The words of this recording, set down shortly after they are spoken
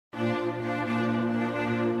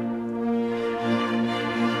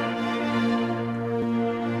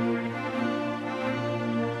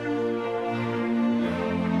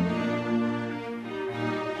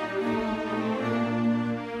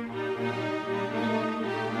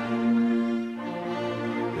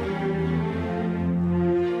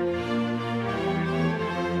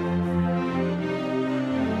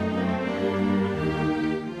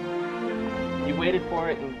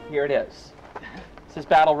it, and here it is. This is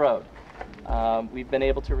Battle Road. We've been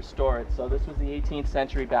able to restore it. So this was the 18th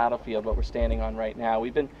century battlefield, what we're standing on right now.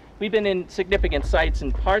 We've been in significant sites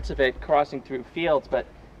and parts of it crossing through fields, but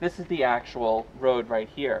this is the actual road right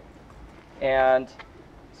here. And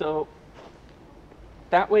so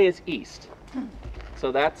that way is east.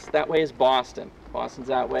 So that way is Boston. Boston's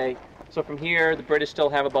that way. So from here, the British still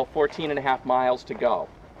have about 14.5 miles to go.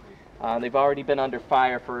 They've already been under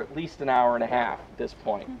fire for at least an hour and a half at this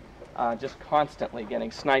point, just constantly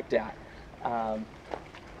getting sniped at.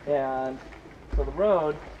 And so the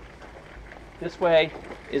road this way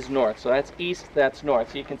is north. So that's east, that's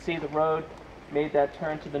north. So you can see the road made that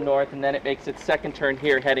turn to the north, and then it makes its second turn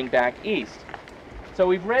here heading back east. So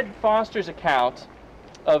we've read Foster's account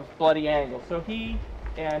of Bloody Angle. So he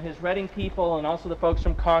and his Reading people, and also the folks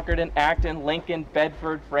from Concord and Acton, Lincoln,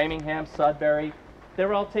 Bedford, Framingham, Sudbury, they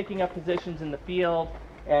were all taking up positions in the field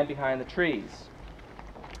and behind the trees.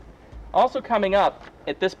 Also coming up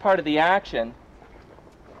at this part of the action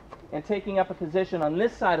and taking up a position on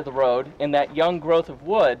this side of the road in that young growth of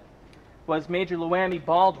wood was Major Luamy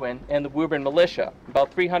Baldwin and the Woburn Militia,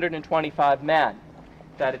 about 325 men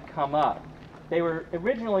that had come up. They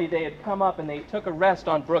had come up and they took a rest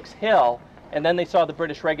on Brooks Hill, and then they saw the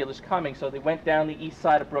British regulars coming, so they went down the east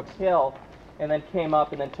side of Brooks Hill and then came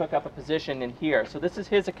up and then took up a position in here. So this is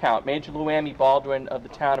his account, Major Luamy Baldwin of the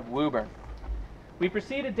town of Woburn. We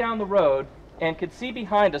proceeded down the road and could see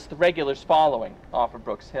behind us the regulars following off of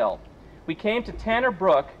Brooks Hill. We came to Tanner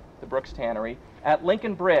Brook, the Brooks Tannery, at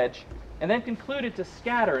Lincoln Bridge, and then concluded to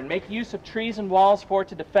scatter and make use of trees and walls for it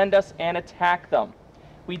to defend us and attack them.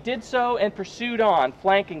 We did so and pursued on,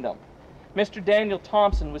 flanking them. Mr. Daniel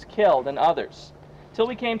Thompson was killed and others. Till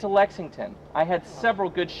we came to Lexington, I had several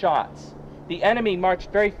good shots. The enemy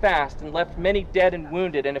marched very fast and left many dead and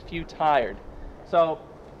wounded and a few tired. So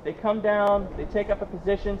they come down, they take up a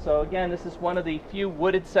position. So again, this is one of the few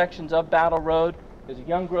wooded sections of Battle Road. There's a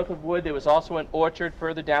young growth of wood. There was also an orchard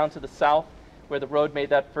further down to the south where the road made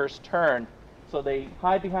that first turn. So they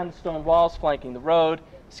hide behind the stone walls flanking the road,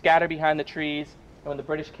 scatter behind the trees, and when the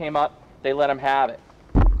British came up, they let them have it.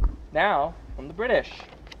 Now, from the British.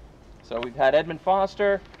 So we've had Edmund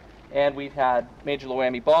Foster, and we've had Major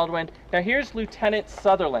Luamy Baldwin. Now here's Lieutenant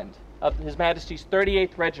Sutherland of His Majesty's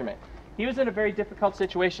 38th Regiment. He was in a very difficult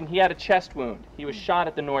situation. He had a chest wound. He was shot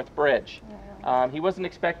at the North Bridge. He wasn't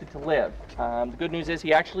expected to live. The good news is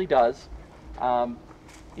he actually does.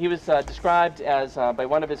 He was described as, by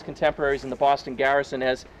one of his contemporaries in the Boston garrison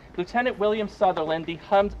as Lieutenant William Sutherland,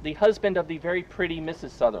 the husband of the very pretty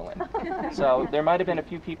Mrs. Sutherland. So there might have been a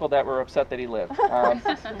few people that were upset that he lived.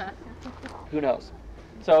 Who knows?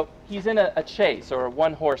 So he's in a chase or a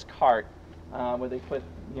one-horse cart where they put,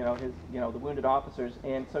 the wounded officers.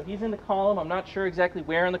 And so he's in the column. I'm not sure exactly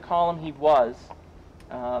where in the column he was.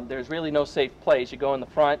 There's really no safe place. You go in the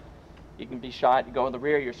front, you can be shot. You go in the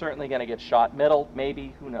rear, you're certainly going to get shot. Middle,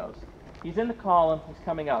 maybe, who knows? He's in the column. He's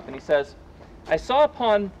coming up, and he says, "I saw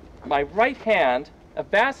upon my right hand a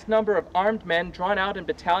vast number of armed men drawn out in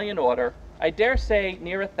battalion order, I dare say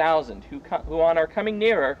near 1,000, who on our coming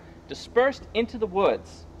nearer dispersed into the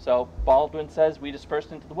woods." So Baldwin says we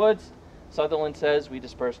dispersed into the woods. Sutherland says we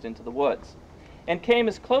dispersed into the woods, and came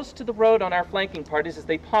as close to the road on our flanking parties as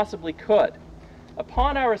they possibly could.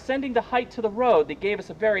 Upon our ascending the height to the road, they gave us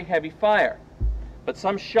a very heavy fire. But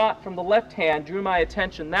some shot from the left hand drew my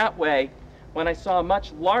attention that way when I saw a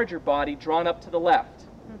much larger body drawn up to the left.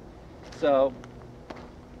 So,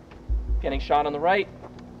 getting shot on the right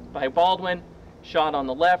by Baldwin, shot on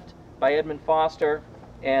the left by Edmund Foster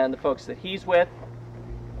and the folks that he's with.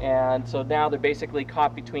 And so now they're basically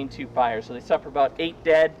caught between two fires. So they suffer about 8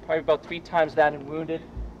 dead, probably about 3 times that and wounded,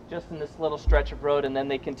 just in this little stretch of road, and then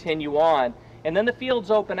they continue on. And then the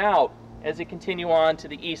fields open out as they continue on to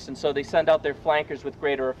the east, and so they send out their flankers with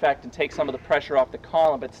greater effect and take some of the pressure off the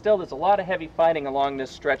column. But still, there's a lot of heavy fighting along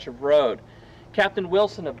this stretch of road. Captain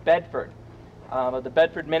Wilson of Bedford, of the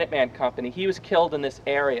Bedford Minuteman Company, he was killed in this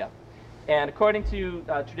area. And according to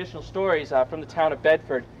traditional stories from the town of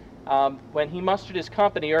Bedford, when he mustered his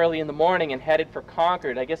company early in the morning and headed for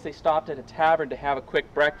Concord, I guess they stopped at a tavern to have a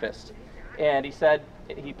quick breakfast. And he said,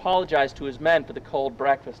 he apologized to his men for the cold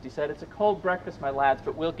breakfast. He said, "It's a cold breakfast, my lads,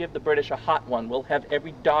 but we'll give the British a hot one. We'll have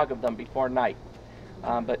every dog of them before night."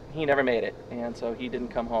 But he never made it, and so he didn't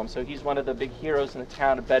come home. So he's one of the big heroes in the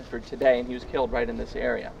town of Bedford today, and he was killed right in this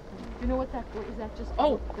area. Do you know what that was? That just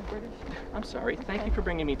the British? I'm sorry. Thank you for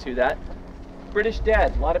bringing me to that. British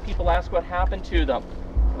dead. A lot of people ask what happened to them.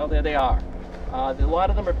 Well, there they are. A lot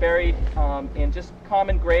of them are buried in just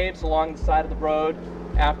common graves along the side of the road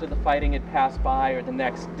after the fighting had passed by or the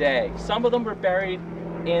next day. Some of them were buried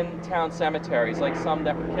in town cemeteries, like some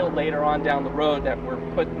that were killed later on down the road that were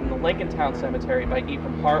put in the Lincoln Town Cemetery by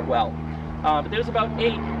Ephraim Hartwell. But there's about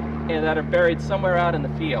 8 that are buried somewhere out in the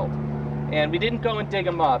field. And we didn't go and dig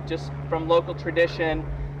them up, just from local tradition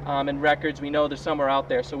and records, we know they're somewhere out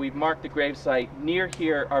there. So we've marked the gravesite. Near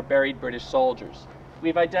here are buried British soldiers.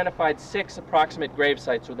 We've identified 6 approximate grave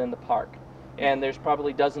sites within the park. And there's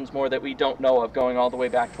probably dozens more that we don't know of going all the way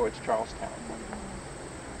back towards Charlestown.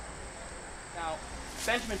 Now,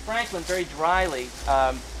 Benjamin Franklin, very dryly,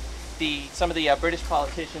 some of the British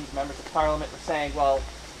politicians, members of Parliament, were saying, well,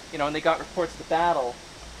 you know, when they got reports of the battle,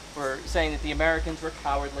 were saying that the Americans were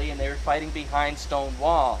cowardly and they were fighting behind stone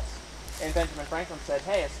walls. And Benjamin Franklin said,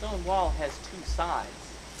 hey, a stone wall has 2 sides.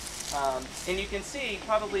 And you can see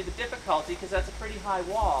probably the difficulty, because that's a pretty high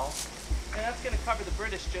wall, and that's going to cover the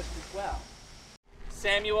British just as well.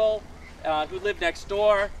 Samuel, who lived next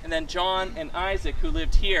door, and then John and Isaac, who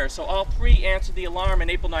lived here. So all 3 answered the alarm on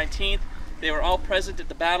April 19th. They were all present at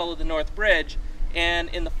the Battle of the North Bridge and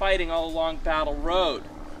in the fighting all along Battle Road.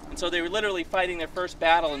 And so they were literally fighting their first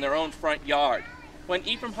battle in their own front yard. When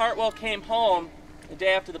Ephraim Hartwell came home the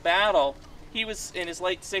day after the battle, he was in his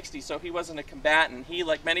late 60s, so he wasn't a combatant. He,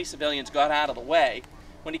 like many civilians, got out of the way.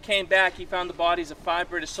 When he came back, he found the bodies of 5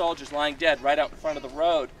 British soldiers lying dead right out in front of the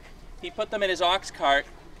road. He put them in his ox cart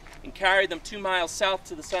and carried them 2 miles south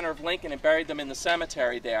to the center of Lincoln and buried them in the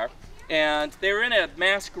cemetery there. And they were in a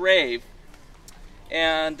mass grave,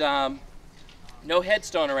 and no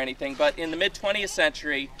headstone or anything, but in the mid-20th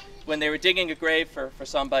century, when they were digging a grave for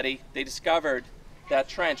somebody, they discovered that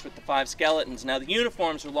trench with the 5 skeletons. Now, the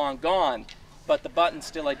uniforms were long gone, but the buttons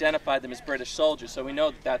still identified them as British soldiers, so we know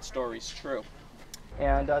that that story's true.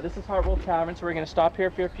 And this is Hartwell Tavern, so we're going to stop here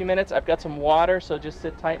for a few minutes. I've got some water, so just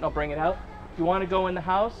sit tight and I'll bring it out. If you want to go in the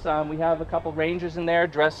house, we have a couple rangers in there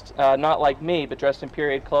dressed, not like me, but dressed in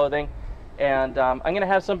period clothing. And I'm going to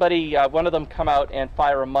have somebody, one of them, come out and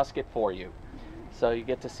fire a musket for you. So you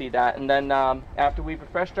get to see that. And then after we've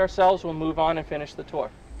refreshed ourselves, we'll move on and finish the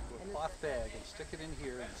tour. A cloth bag and stick it in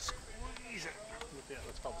here and squeeze it with the,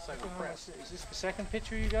 what's called the cycle press. Is this the second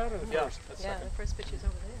picture you got, or the first? That's Yeah, second. the first picture's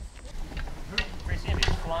over there. Pretty see if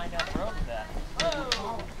he's flying down the road with that.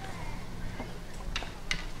 Whoa!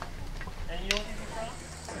 And you know what he's from?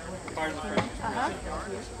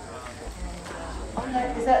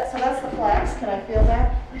 Is that, so that's the flax, can I feel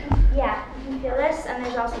that? Yeah, you can feel this, and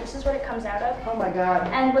there's also, this is what it comes out of. Oh my God.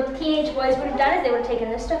 And what the teenage boys would have done is they would have taken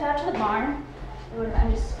this stuff out to the barn. They would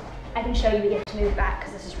have, I can show you, we get to move it back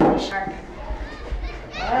because this is really sharp.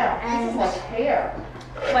 Wow, this is like hair.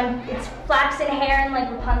 When it's flax and hair and like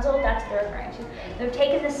Rapunzel, that's what they're referring to. They would have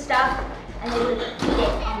taken this stuff and they would have heat it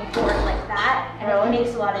on the board like that, and Really? it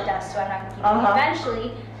makes a lot of dust, so I'm not going to keep it.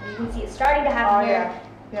 Eventually, as you can see, it's starting to happen here.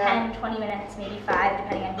 Yeah. 10, 20 minutes, maybe 5,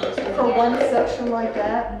 depending on who's doing it. For one section like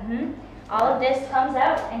that? Mm-hmm. All of this comes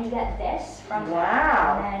out, and you get this from that,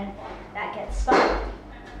 Wow. and then that gets spun.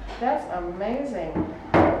 That's amazing.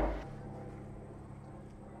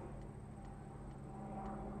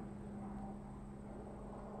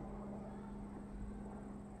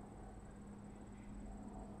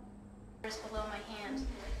 Below my hand.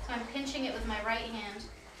 So I'm pinching it with my right hand,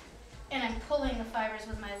 and I'm pulling the fibers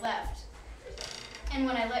with my left. And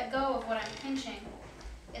when I let go of what I'm pinching,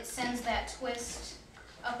 it sends that twist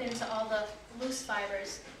up into all the loose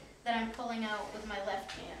fibers that I'm pulling out with my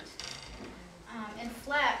left hand. And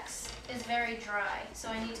flax is very dry, so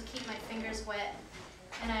I need to keep my fingers wet,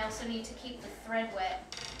 and I also need to keep the thread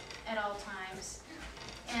wet at all times.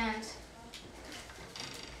 And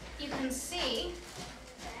you can see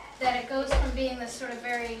that it goes from being this sort of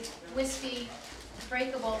very wispy,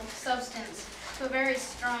 breakable substance to a very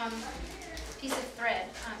strong piece of thread,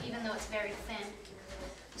 even though it's very thin.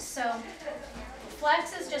 So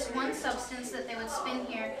flax is just one substance that they would spin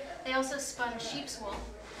here. They also spun sheep's wool.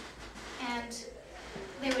 And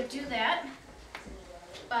they would do that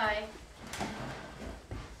by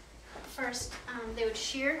first, they would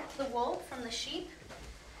shear the wool from the sheep.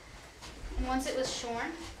 And once it was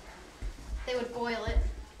shorn, they would boil it.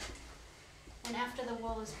 And after the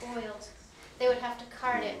wool is boiled, they would have to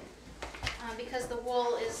card it because the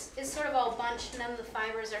wool is sort of all bunched, none of the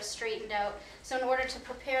fibers are straightened out. So in order to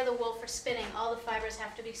prepare the wool for spinning, all the fibers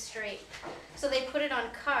have to be straight. So they put it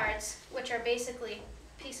on cards, which are basically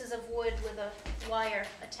pieces of wood with a wire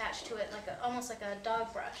attached to it, like almost like a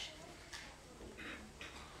dog brush.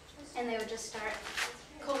 And they would just start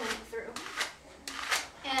combing it through.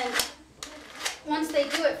 And once they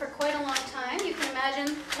do it for quite a long time, you can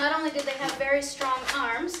imagine, not only did they have very strong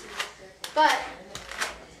arms, but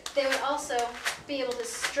they would also be able to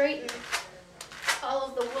straighten all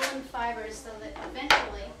of the woolen fibers so that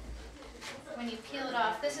eventually when you peel it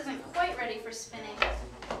off, this isn't quite ready for spinning,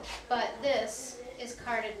 but this is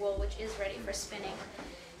carded wool, which is ready for spinning.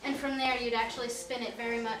 And from there, you'd actually spin it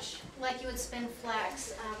very much like you would spin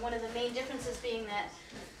flax. One of the main differences being that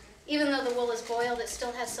even though the wool is boiled, it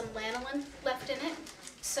still has some lanolin left in it,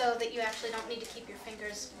 so that you actually don't need to keep your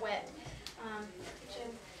fingers wet.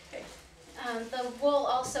 The wool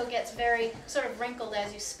also gets very sort of wrinkled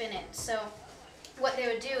as you spin it. So what they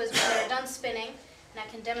would do is when they're done spinning, and I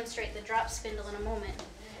can demonstrate the drop spindle in a moment,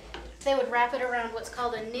 they would wrap it around what's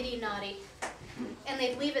called a niddy-noddy, and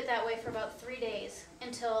they'd leave it that way for about 3 days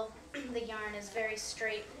until the yarn is very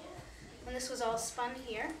straight. And this was all spun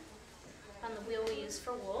here on the wheel we use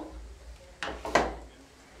for wool.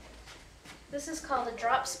 This is called a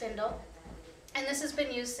drop spindle, and this has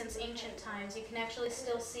been used since ancient times. You can actually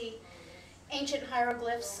still see ancient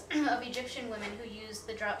hieroglyphs of Egyptian women who used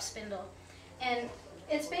the drop spindle. And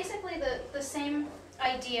it's basically the same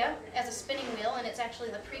idea as a spinning wheel, and it's actually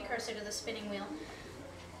the precursor to the spinning wheel.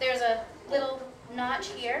 There's a little notch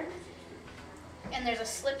here, and there's a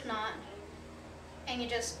slip knot, and you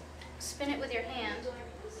just spin it with your hand,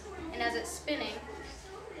 and as it's spinning,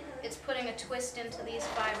 it's putting a twist into these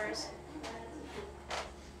fibers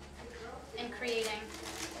and creating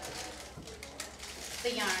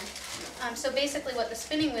the yarn. So basically what the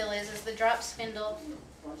spinning wheel is the drop spindle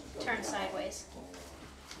turned sideways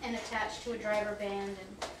and attached to a driver band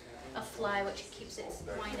and a fly which keeps it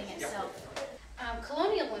winding itself.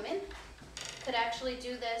 Colonial women could actually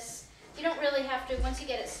do this. You don't really have to, once you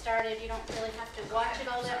get it started, you don't really have to watch it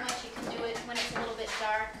all that much. You can do it when it's a little bit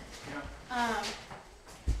dark.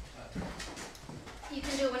 You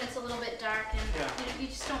can do it when it's a little bit dark, and you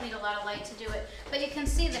just don't need a lot of light to do it. But you can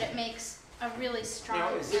see that it makes a really strong.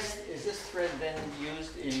 Now, is this thread then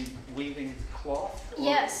used in weaving cloth? Or?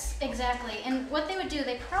 Yes, exactly. And what they would do,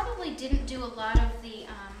 they probably didn't do a lot of the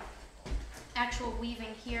actual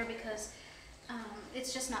weaving here because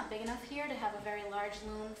it's just not big enough here to have a very large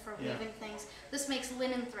loom for weaving things. This makes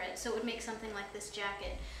linen thread, so it would make something like this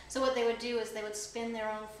jacket. So what they would do is they would spin their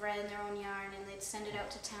own thread and their own yarn, and they'd send it out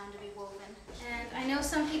to town to be woven. And I know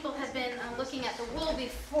some people have been looking at the wool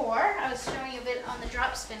before. I was showing you a bit on the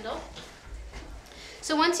drop spindle.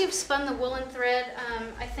 So once you've spun the woolen thread,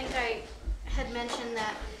 I think I had mentioned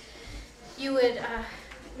that you would,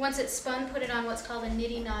 once it's spun, put it on what's called a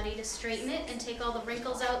niddy-noddy to straighten it and take all the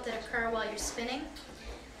wrinkles out that occur while you're spinning.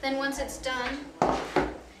 Then once it's done,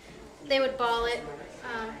 they would ball it,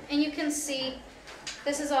 and you can see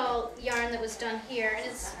this is all yarn that was done here.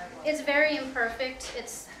 And it's very imperfect.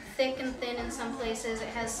 It's thick and thin in some places. It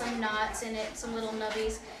has some knots in it, some little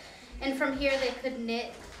nubbies. And from here they could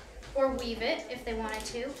knit or weave it if they wanted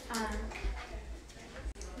to.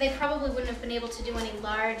 They probably wouldn't have been able to do any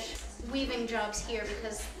large weaving jobs here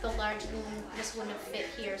because the large loom just wouldn't have fit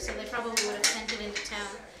here, so they probably would have sent it into town.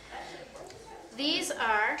 These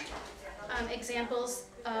are examples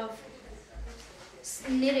of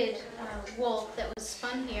knitted wool that was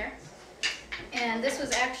spun here, and this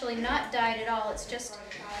was actually not dyed at all. It's just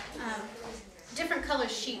different color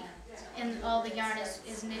sheep, and all the yarn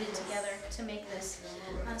is knitted together to make this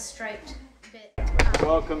striped bit.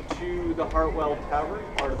 Welcome to the Hartwell Tavern,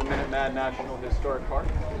 part of the Minuteman National Historic Park.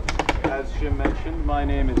 As Jim mentioned, my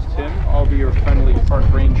name is Tim. I'll be your friendly park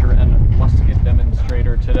ranger and musket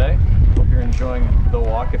demonstrator today. Hope you're enjoying the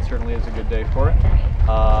walk. It certainly is a good day for it.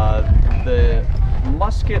 The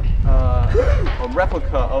musket, a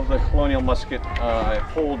replica of the colonial musket I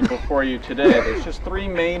hold before you today. There's just three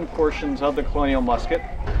main portions of the colonial musket: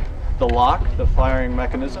 the lock, the firing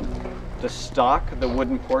mechanism, the stock, the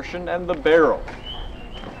wooden portion, and the barrel.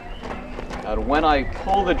 When I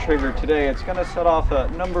pull the trigger today, it's going to set off a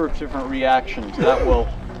number of different reactions that will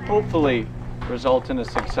hopefully result in a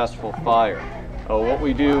successful fire. What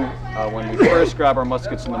we do when we first grab our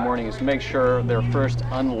muskets in the morning is make sure they're first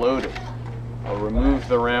unloaded. Remove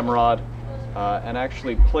the ramrod and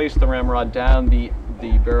actually place the ramrod down the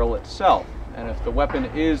barrel itself. And if the weapon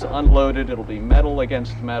is unloaded, it'll be metal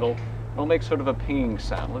against metal. It'll make sort of a pinging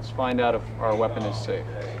sound. Let's find out if our weapon is safe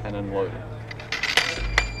and unloaded.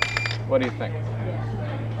 What do you think?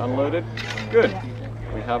 Unloaded? Good.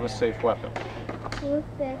 We have a safe weapon.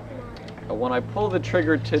 When I pull the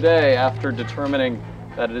trigger today, after determining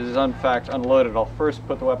that it is in fact unloaded, I'll first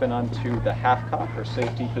put the weapon onto the half-cock or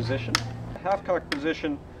safety position. The half-cock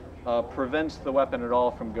position prevents the weapon at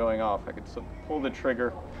all from going off. I can pull the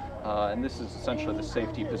trigger, and this is essentially the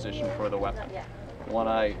safety position for the weapon. When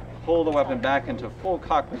I pull the weapon back into full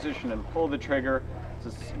cock position and pull the trigger,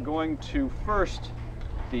 it's going to first,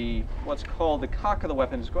 what's called the cock of the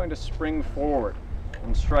weapon is going to spring forward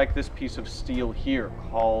and strike this piece of steel here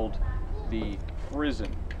called the frizzen.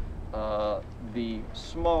 the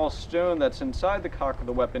small stone that's inside the cock of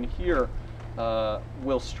the weapon here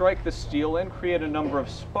will strike the steel and create a number of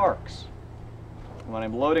sparks. When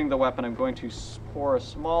I'm loading the weapon, I'm going to pour a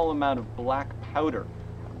small amount of black powder,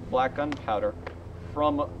 black gunpowder,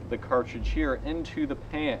 from the cartridge here into the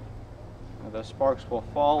pan. Now, the sparks will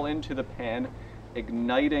fall into the pan,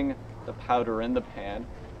 igniting the powder in the pan,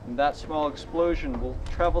 and that small explosion will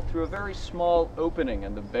travel through a very small opening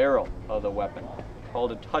in the barrel of the weapon,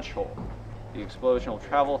 called a touch hole. The explosion will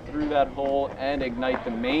travel through that hole and ignite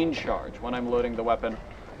the main charge. When I'm loading the weapon,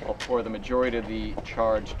 I'll pour the majority of the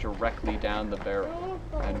charge directly down the barrel,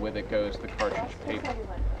 and with it goes the cartridge paper.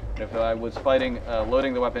 If I was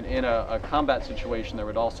loading the weapon in a combat situation, there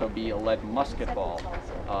would also be a lead musket ball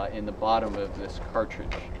in the bottom of this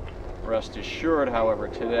cartridge. Rest assured, however,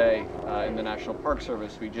 today in the National Park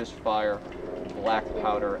Service, we just fire black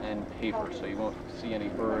powder and paper, so you won't see any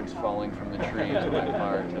birds falling from the trees when I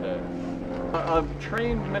fire today. A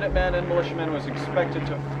trained Minuteman and militiaman was expected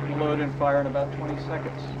to load and fire in about 20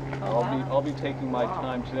 seconds. I'll be taking my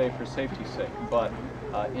time today for safety's sake, but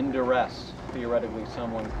in duress, theoretically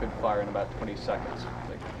someone could fire in about 20 seconds.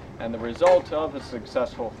 And the result of a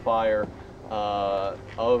successful fire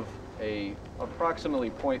of a approximately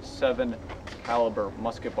 .7 caliber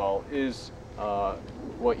musket ball is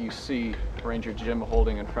what you see Ranger Jim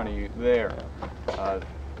holding in front of you there.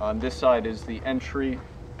 On this side is the entry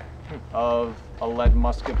of a lead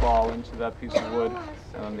musket ball into that piece of wood,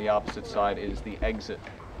 and on the opposite side is the exit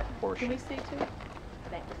portion. Can we see too?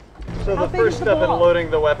 Thanks. So How the big first is the step in ball? loading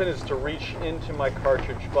the weapon is to reach into my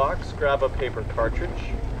cartridge box, grab a paper cartridge,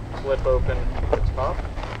 flip open the top,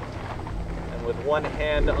 and with one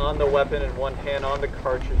hand on the weapon and one hand on the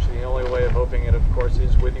cartridge, the only way of opening it, of course,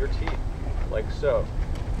 is with your teeth, like so.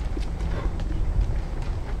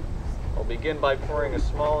 I'll begin by pouring a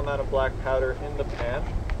small amount of black powder in the pan.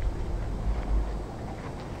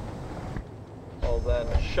 I'll then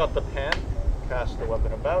shut the pan, pass the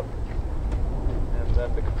weapon about, and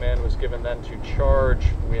then the command was given then to charge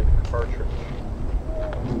with cartridge.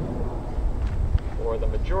 Pour the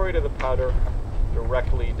majority of the powder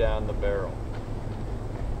directly down the barrel.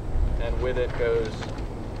 And with it goes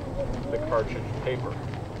the cartridge paper.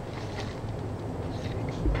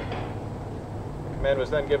 The command was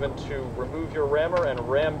then given to remove your rammer and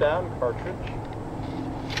ram down cartridge,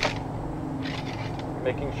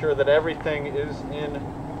 making sure that everything is in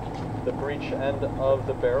the breech end of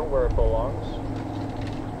the barrel where it belongs.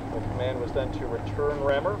 The command was then to return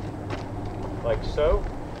rammer, like so.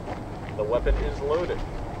 The weapon is loaded.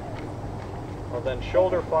 I'll then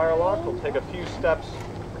shoulder fire lock. We'll take a few steps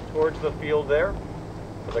towards the field there.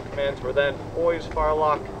 The commands were then poise fire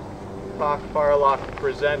lock, cock fire lock,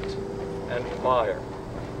 present, and fire.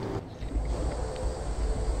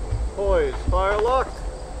 Poise fire lock,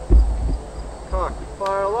 cock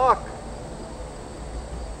fire lock,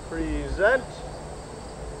 present.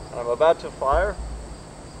 I'm about to fire.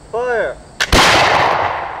 Fire!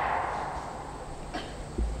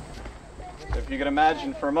 If you can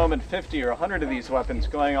imagine for a moment 50 or 100 of these weapons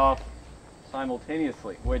going off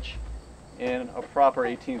simultaneously, which in a proper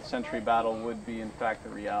 18th century battle would be in fact the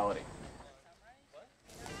reality.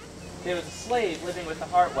 There was a slave living with the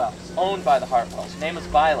Hartwells, owned by the Hartwells. Her name was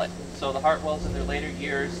Violet. So the Hartwells in their later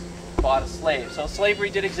years bought a slave. So slavery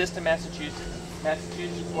did exist in Massachusetts.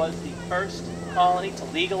 Massachusetts was the first colony to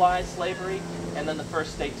legalize slavery, and then the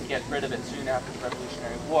first state to get rid of it soon after the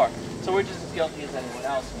Revolutionary War. So we're just as guilty as anyone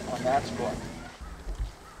else on that score.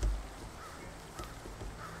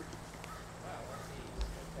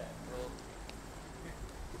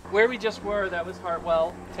 Where we just were, that was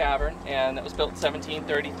Hartwell Tavern, and that was built in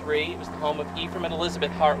 1733. It was the home of Ephraim and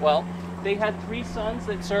Elizabeth Hartwell. They had 3 sons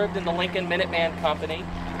that served in the Lincoln Minuteman Company.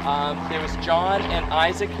 There was John and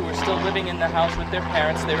Isaac, who were still living in the house with their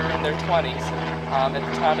parents. They were in their 20s at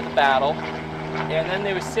the time of the battle. And then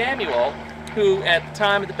there was Samuel, who at the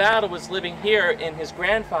time of the battle was living here in his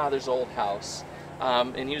grandfather's old house.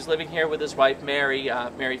 And he was living here with his wife,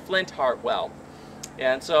 Mary Flint Hartwell.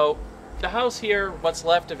 And so the house here, what's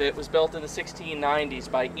left of it, was built in the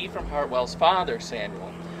 1690s by Ephraim Hartwell's father,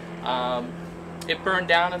 Samuel. It burned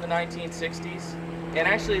down in the 1960s, and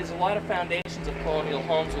actually there's a lot of foundations of colonial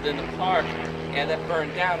homes within the park and that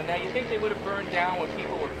burned down. And now you think they would have burned down when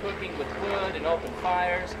people were cooking with wood and open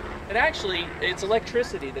fires, but actually it's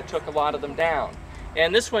electricity that took a lot of them down.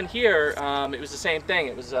 And this one here, it was the same thing.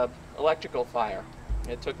 It was an electrical fire.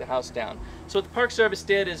 It took the house down. So what the Park Service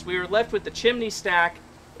did is we were left with the chimney stack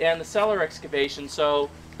and the cellar excavation, so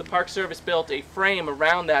the Park Service built a frame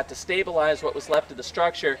around that to stabilize what was left of the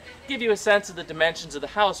structure, give you a sense of the dimensions of the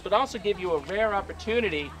house, but also give you a rare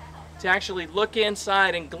opportunity to actually look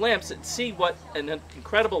inside and glimpse and see what an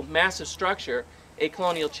incredible massive structure a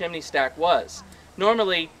colonial chimney stack was.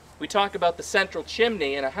 Normally, we talk about the central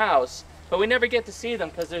chimney in a house, but we never get to see them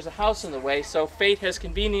because there's a house in the way, so fate has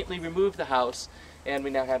conveniently removed the house, and we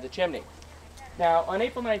now have the chimney. Now, on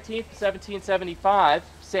April 19th, 1775,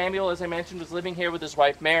 Samuel, as I mentioned, was living here with his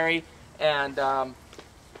wife Mary and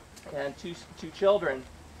two children.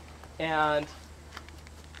 And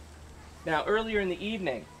now, earlier in the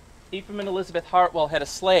evening, Ephraim and Elizabeth Hartwell had a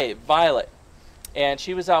slave, Violet, and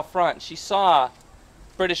she was out front. She saw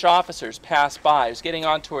British officers pass by. It was getting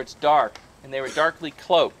on towards dark, and they were darkly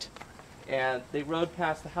cloaked. And they rode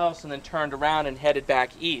past the house and then turned around and headed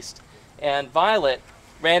back east. And Violet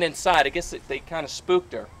ran inside. I guess they kind of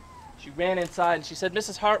spooked her. She ran inside and she said,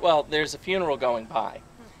 "Mrs. Hartwell, there's a funeral going by."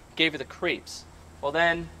 Gave her the creeps. Well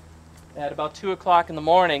then, at about 2 o'clock in the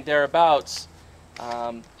morning, thereabouts,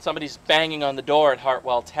 somebody's banging on the door at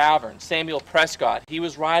Hartwell Tavern. Samuel Prescott. He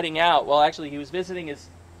was riding out. Well, actually, he was visiting his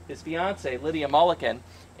fiancée, Lydia Mulligan,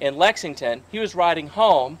 in Lexington. He was riding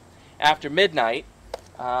home after midnight.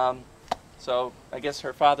 So I guess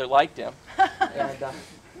her father liked him. And,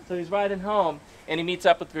 so he's riding home, and he meets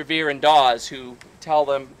up with Revere and Dawes, who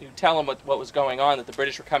tell him what was going on, that the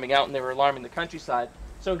British were coming out and they were alarming the countryside.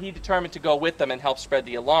 So he determined to go with them and help spread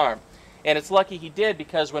the alarm. And it's lucky he did,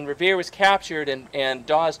 because when Revere was captured and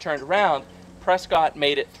Dawes turned around, Prescott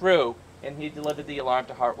made it through, and he delivered the alarm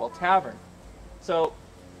to Hartwell Tavern. So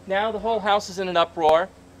now the whole house is in an uproar,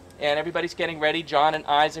 and everybody's getting ready. John and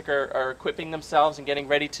Isaac are equipping themselves and getting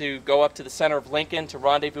ready to go up to the center of Lincoln to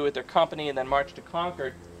rendezvous with their company and then march to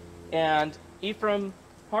Concord. And Ephraim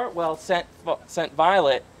Hartwell sent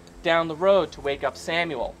Violet down the road to wake up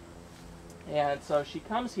Samuel. And so she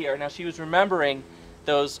comes here. Now she was remembering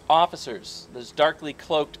those officers, those darkly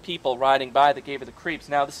cloaked people riding by that gave her the creeps.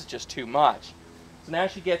 Now this is just too much. So now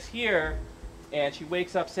she gets here and she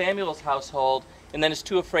wakes up Samuel's household and then is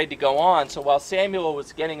too afraid to go on. So while Samuel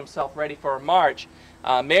was getting himself ready for a march,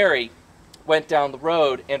 Mary went down the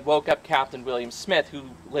road and woke up Captain William Smith, who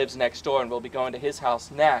lives next door, and we'll be going to his house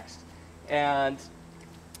next. And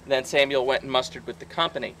then Samuel went and mustered with the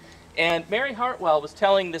company. And Mary Hartwell was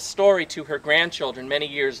telling this story to her grandchildren many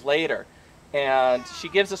years later. And she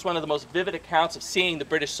gives us one of the most vivid accounts of seeing the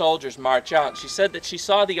British soldiers march out. She said that she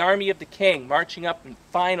saw the army of the king marching up in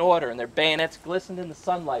fine order, and their bayonets glistened in the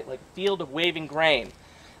sunlight like a field of waving grain.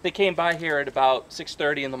 They came by here at about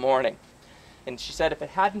 6:30 in the morning. And she said if it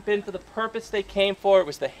hadn't been for the purpose they came for, it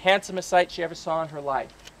was the handsomest sight she ever saw in her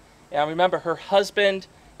life. And remember, her husband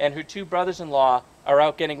and her two brothers-in-law are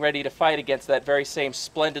out getting ready to fight against that very same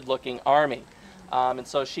splendid-looking army. And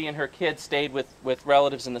so she and her kids stayed with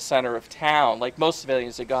relatives in the center of town, like most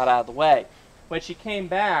civilians that got out of the way. When she came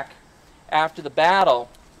back after the battle,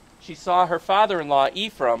 she saw her father-in-law,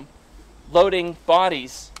 Ephraim, loading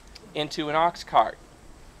bodies into an ox cart.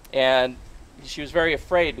 And she was very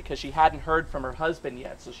afraid because she hadn't heard from her husband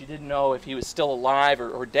yet, so she didn't know if he was still alive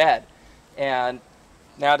or dead. And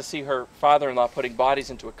now to see her father-in-law putting bodies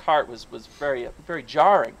into a cart was very, very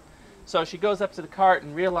jarring. So she goes up to the cart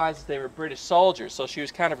and realizes they were British soldiers, so she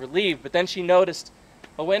was kind of relieved. But then she noticed,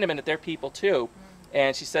 oh, wait a minute, they're people too.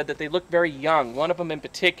 And she said that they looked very young. One of them in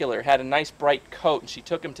particular had a nice bright coat, and she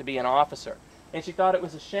took him to be an officer. And she thought it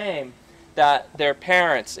was a shame that their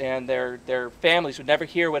parents and their families would never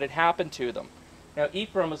hear what had happened to them. Now,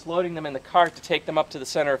 Ephraim was loading them in the cart to take them up to the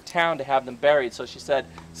center of town to have them buried. So she said,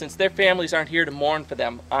 since their families aren't here to mourn for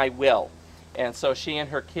them, I will. And so she and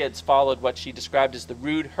her kids followed what she described as the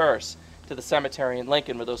rude hearse to the cemetery in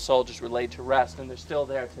Lincoln where those soldiers were laid to rest, and they're still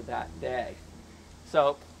there to that day.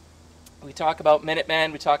 So we talk about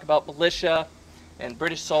Minutemen, we talk about militia and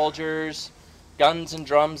British soldiers, guns and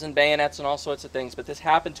drums and bayonets and all sorts of things, but this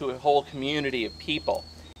happened to a whole community of people.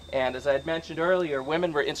 And as I had mentioned earlier,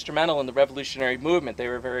 women were instrumental in the revolutionary movement. They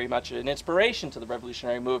were very much an inspiration to the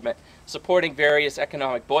revolutionary movement, supporting various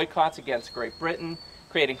economic boycotts against Great Britain,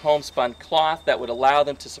 creating homespun cloth that would allow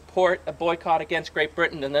them to support a boycott against Great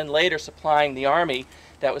Britain, and then later supplying the army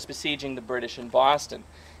that was besieging the British in Boston.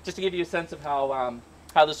 Just to give you a sense of how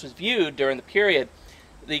this was viewed during the period,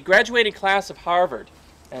 the graduating class of Harvard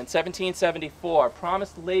in 1774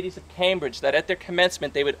 promised the ladies of Cambridge that at their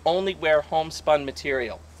commencement they would only wear homespun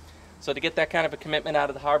material. So to get that kind of a commitment out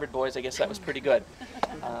of the Harvard boys, I guess that was pretty good.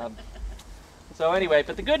 So anyway,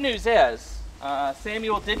 but the good news is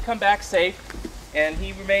Samuel did come back safe, and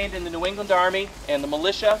he remained in the New England Army and the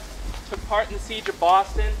militia, took part in the siege of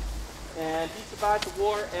Boston, and he survived the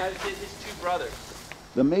war, as did his two brothers.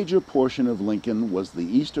 The major portion of Lincoln was the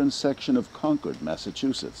eastern section of Concord,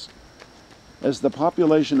 Massachusetts. As the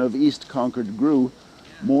population of East Concord grew,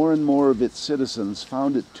 more and more of its citizens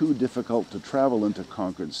found it too difficult to travel into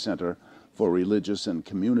Concord Center for religious and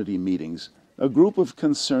community meetings. A group of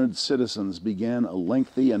concerned citizens began a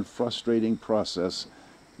lengthy and frustrating process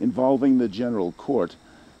involving the General Court,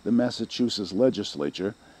 the Massachusetts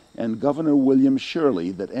legislature, and Governor William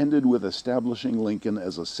Shirley that ended with establishing Lincoln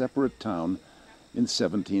as a separate town in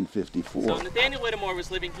 1754. So Nathaniel Whittemore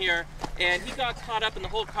was living here, and he got caught up in the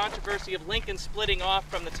whole controversy of Lincoln splitting off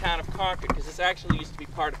from the town of Concord, because this actually used to be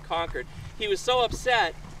part of Concord. He was so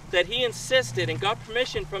upset that he insisted and got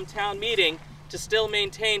permission from town meeting to still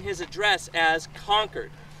maintain his address as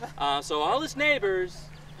Concord. So all his neighbors,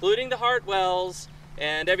 including the Hartwells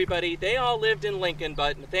and everybody, they all lived in Lincoln,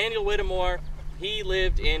 but Nathaniel Whittemore, he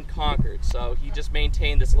lived in Concord. So he just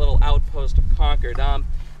maintained this little outpost of Concord.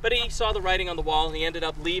 But he saw the writing on the wall and he ended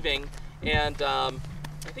up leaving, and I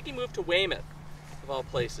think he moved to Weymouth, of all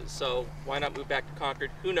places. So why not move back to Concord?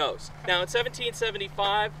 Who knows? Now in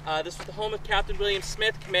 1775, this was the home of Captain William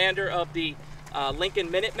Smith, commander of the Lincoln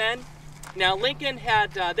Minutemen. Now Lincoln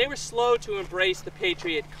had, they were slow to embrace the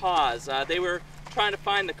Patriot cause. They were trying to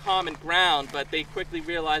find the common ground, but they quickly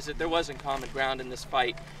realized that there wasn't common ground in this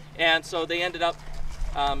fight. And so they ended up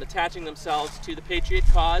attaching themselves to the Patriot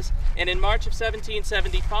cause. And in March of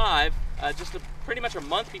 1775, just pretty much a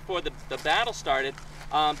month before the battle started,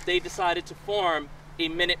 they decided to form a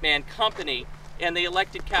Minuteman company, and they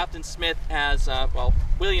elected Captain Smith as,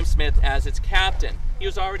 William Smith as its captain. He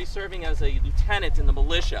was already serving as a lieutenant in the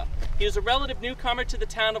militia. He was a relative newcomer to the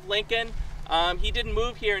town of Lincoln. He didn't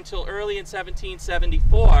move here until early in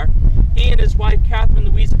 1774. He and his wife, Catherine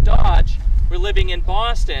Louisa Dodge, were living in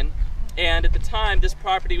Boston, and at the time this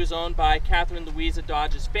property was owned by Catherine Louisa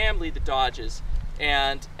Dodge's family, the Dodges,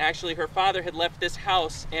 and actually her father had left this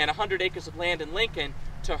house and 100 acres of land in Lincoln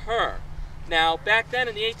to her. Now back then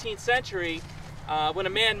in the 18th century, when a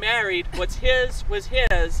man married, what's his was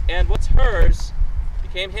his, and what's hers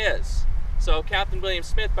became his. So Captain William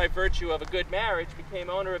Smith, by virtue of a good marriage, became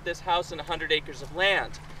owner of this house and 100 acres of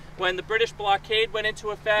land. When the British blockade went into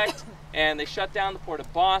effect and they shut down the port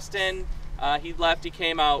of Boston, he left. He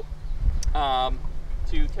came out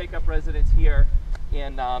to take up residence here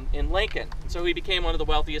in Lincoln. And so he became one of the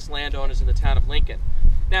wealthiest landowners in the town of Lincoln.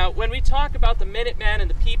 Now, when we talk about the Minutemen and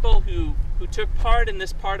the people who took part in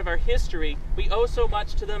this part of our history, we owe so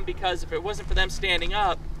much to them, because if it wasn't for them standing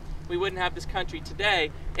up, we wouldn't have this country today.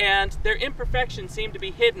 And their imperfections seem to be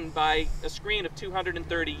hidden by a screen of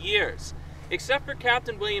 230 years. Except for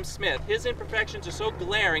Captain William Smith, his imperfections are so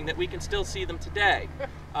glaring that we can still see them today.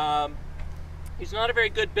 He's not a very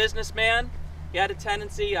good businessman. He had a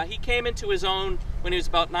tendency, he came into his own when he was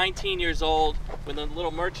about 19 years old with a little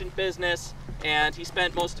merchant business, and he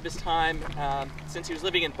spent most of his time, since he was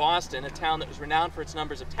living in Boston, a town that was renowned for its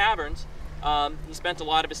numbers of taverns, he spent a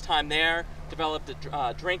lot of his time there, developed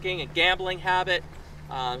a drinking and gambling habit.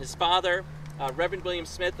 His father, Reverend William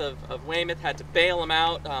Smith of Weymouth, had to bail him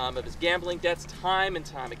out of his gambling debts time and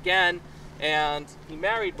time again. And he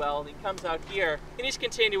married well, and he comes out here, and he's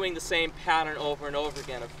continuing the same pattern over and over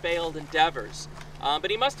again of failed endeavors. But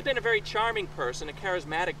he must have been a very charming person, a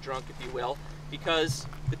charismatic drunk, if you will, because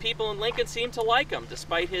the people in Lincoln seemed to like him,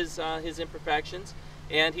 despite his imperfections,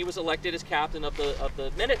 and he was elected as captain of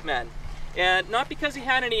the Minutemen. And not because he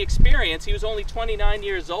had any experience, he was only 29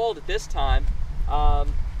 years old at this time,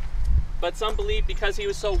 but some believe because he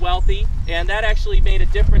was so wealthy, and that actually made a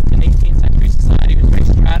difference in 18th century society. It was very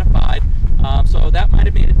stratified. So that might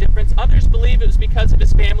have made a difference. Others believe it was because of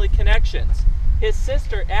his family connections. His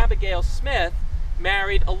sister, Abigail Smith,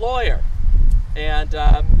 married a lawyer, and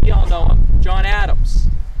we all know him, John Adams.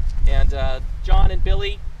 And John and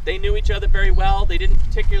Billy, they knew each other very well. They didn't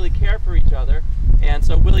particularly care for each other, and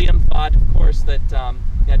so William thought, of course, that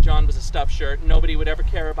John was a stuffed shirt. Nobody would ever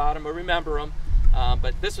care about him or remember him,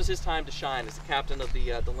 but this was his time to shine as the captain of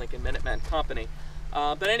the Lincoln Minutemen Company.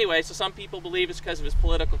 But anyway, so some people believe it's because of his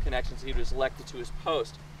political connections he was elected to his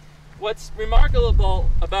post. What's remarkable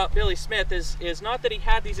about Billy Smith is not that he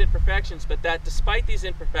had these imperfections, but that despite these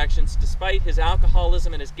imperfections, despite his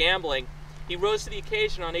alcoholism and his gambling, he rose to the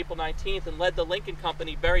occasion on April 19th and led the Lincoln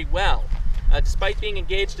Company very well. Despite being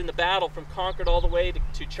engaged in the battle from Concord all the way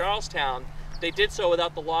to Charlestown, they did so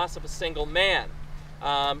without the loss of a single man.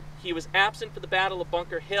 He was absent for the Battle of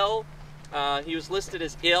Bunker Hill. He was listed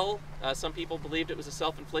as ill. Some people believed it was a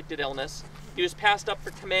self-inflicted illness. He was passed up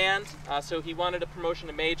for command, so he wanted a promotion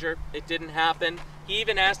to major. It didn't happen. He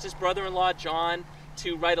even asked his brother-in-law, John,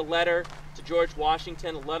 to write a letter to George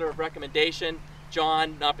Washington, a letter of recommendation.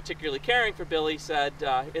 John, not particularly caring for Billy, said,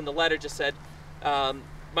 in the letter just said,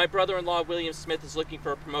 my brother-in-law, William Smith, is looking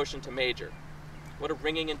for a promotion to major. What a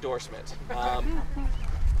ringing endorsement.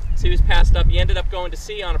 So he was passed up. He ended up going to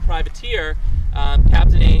sea on a privateer,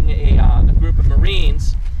 captaining a group of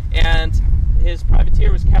Marines, and his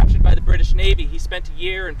privateer was captured by the British Navy. He spent a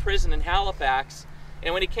year in prison in Halifax,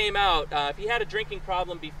 and when he came out, if he had a drinking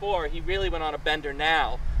problem before, he really went on a bender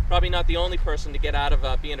now. Probably not the only person to get out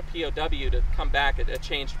of being a POW to come back a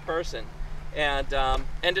changed person, and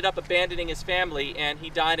ended up abandoning his family, and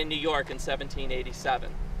he died in New York in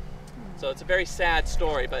 1787. So it's a very sad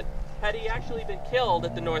story, but had he actually been killed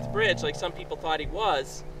at the North Bridge, like some people thought he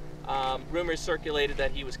was, rumors circulated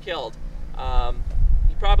that he was killed.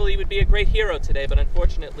 He probably would be a great hero today, but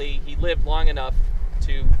unfortunately he lived long enough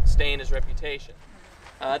to stain his reputation.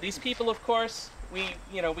 These people, of course, we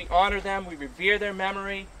honor them, we revere their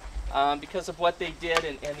memory because of what they did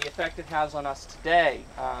and the effect it has on us today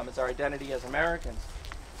as our identity as Americans.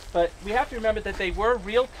 But we have to remember that they were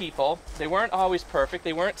real people. They weren't always perfect.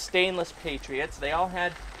 They weren't stainless patriots. They all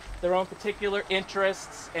had their own particular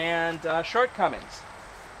interests and shortcomings.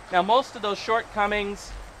 Now, most of those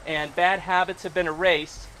shortcomings and bad habits have been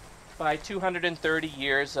erased by 230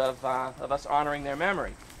 years of us honoring their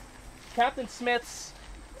memory. Captain Smith's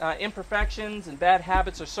imperfections and bad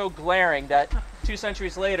habits are so glaring that 2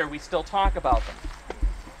 centuries later we still talk about them.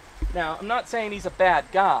 Now, I'm not saying he's a bad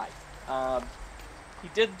guy. He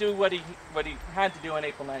did do what he had to do on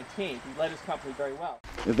April 19th. He led his company very well.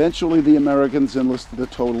 Eventually, the Americans enlisted a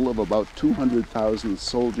total of about 200,000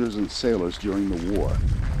 soldiers and sailors during the war.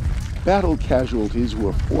 Battle casualties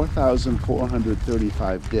were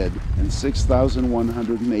 4,435 dead and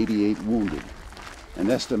 6,188 wounded. An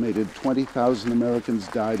estimated 20,000 Americans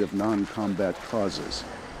died of non-combat causes.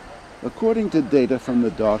 According to data from the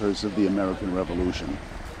Daughters of the American Revolution,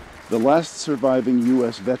 the last surviving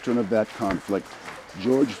U.S. veteran of that conflict,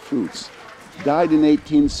 George Fruits, died in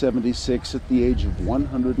 1876 at the age of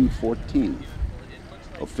 114.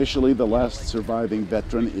 Officially, the last surviving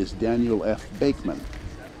veteran is Daniel F. Bakeman.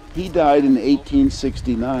 He died in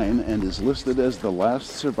 1869 and is listed as the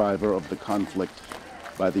last survivor of the conflict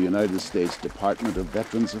by the United States Department of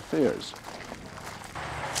Veterans Affairs.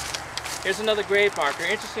 Here's another grave marker.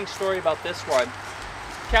 Interesting story about this one.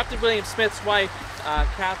 Captain William Smith's wife,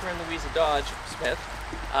 Catherine Louisa Dodge Smith,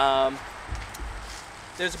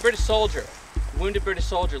 there's a British soldier, a wounded British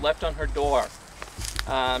soldier left on her door.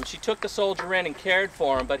 She took the soldier in and cared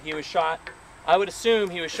for him, but he was shot. I would assume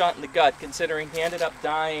he was shot in the gut, considering he ended up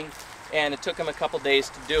dying and it took him a couple days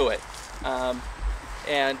to do it.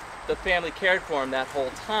 And the family cared for him that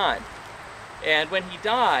whole time. And when he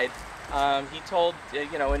died, he told,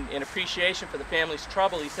 in appreciation for the family's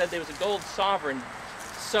trouble, he said there was a gold sovereign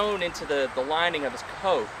sewn into the lining of his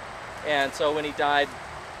coat. And so when he died,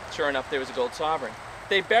 sure enough, there was a gold sovereign.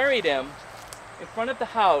 They buried him in front of the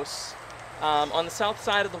house on the south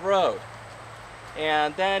side of the road.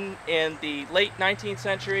 And then in the late 19th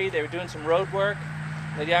century, they were doing some road work,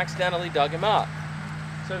 and they accidentally dug him up.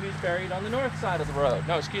 So he's buried on the north side of the road.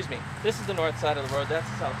 No, excuse me. This is the north side of the road. That's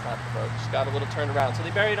the south side of the road. Just got a little turned around. So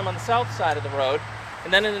they buried him on the south side of the road.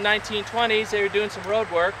 And then in the 1920s, they were doing some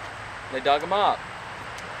road work, and they dug him up.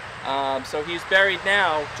 So he's buried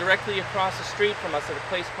now directly across the street from us at a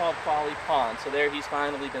place called Folly Pond. So there he's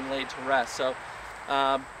finally been laid to rest. So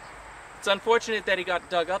it's unfortunate that he got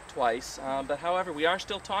dug up twice, but however, we are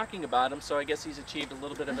still talking about him, so I guess he's achieved a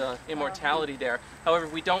little bit of immortality there. However,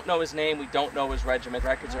 we don't know his name, we don't know his regiment.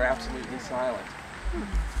 Records are absolutely silent.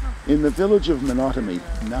 In the village of Menotomy,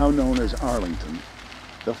 now known as Arlington,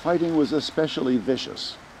 the fighting was especially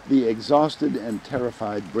vicious. The exhausted and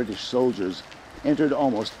terrified British soldiers entered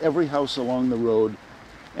almost every house along the road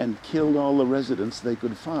and killed all the residents they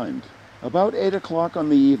could find. About 8 o'clock on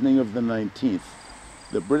the evening of the 19th,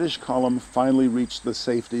 the British column finally reached the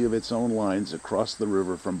safety of its own lines across the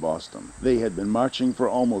river from Boston. They had been marching for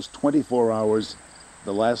almost 24 hours,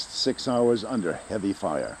 the last 6 hours under heavy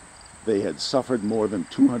fire. They had suffered more than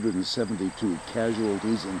 272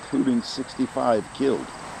 casualties, including 65 killed.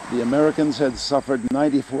 The Americans had suffered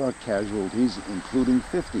 94 casualties, including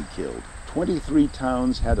 50 killed. 23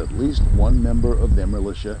 towns had at least one member of their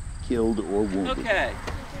militia killed or wounded. Okay.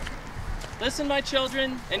 Listen, my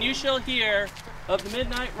children, and you shall hear of the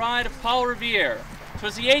midnight ride of Paul Revere.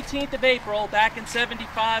 'Twas the 18th of April, back in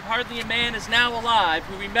 '75. Hardly a man is now alive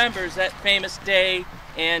who remembers that famous day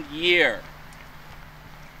and year.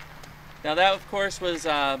 Now that, of course, was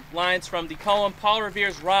lines from the poem Paul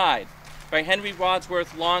Revere's Ride by Henry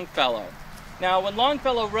Wadsworth Longfellow. Now, when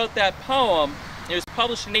Longfellow wrote that poem, it was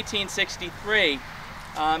published in 1863,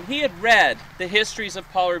 he had read the histories of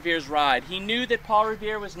Paul Revere's Ride. He knew that Paul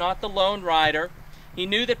Revere was not the lone rider. He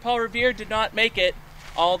knew that Paul Revere did not make it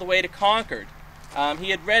all the way to Concord.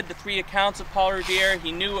 He had read the 3 accounts of Paul Revere.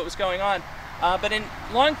 He knew what was going on. But in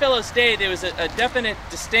Longfellow's day, there was a definite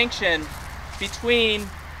distinction between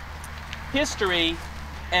history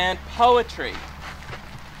and poetry.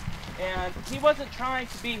 And he wasn't trying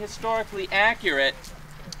to be historically accurate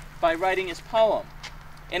by writing his poem.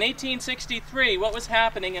 In 1863, what was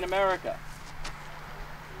happening in America?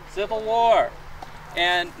 Civil War.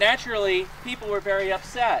 And naturally, people were very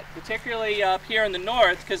upset, particularly up here in the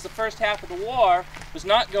North, because the first half of the war was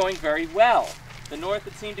not going very well. The North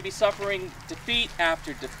had seemed to be suffering defeat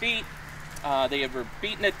after defeat. They were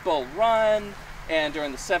beaten at Bull Run, and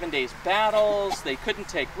during the 7 Days battles, they couldn't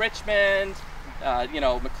take Richmond.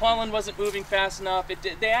 McClellan wasn't moving fast enough.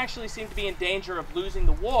 They actually seemed to be in danger of losing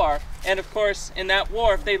the war. And of course, in that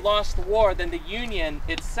war, if they lost the war, then the Union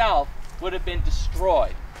itself would have been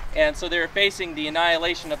destroyed. And so they were facing the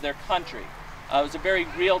annihilation of their country. It was a very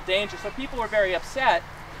real danger, so people were very upset.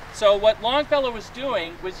 So what Longfellow was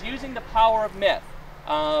doing was using the power of myth.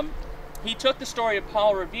 He took the story of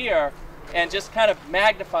Paul Revere and just kind of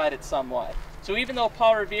magnified it somewhat. So even though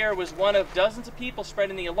Paul Revere was one of dozens of people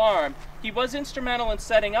spreading the alarm, he was instrumental in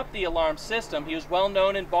setting up the alarm system. He was well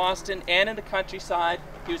known in Boston and in the countryside.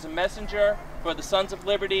 He was a messenger for the Sons of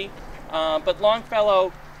Liberty. But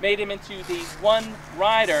Longfellow made him into the one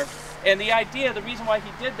rider. And the reason why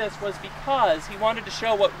he did this was because he wanted to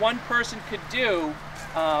show what one person could do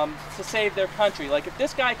to save their country. Like, if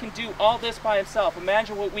this guy can do all this by himself,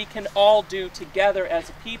 imagine what we can all do together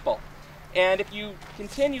as a people. And if you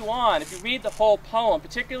continue on, if you read the whole poem,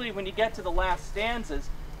 particularly when you get to the last stanzas,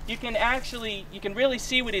 you can really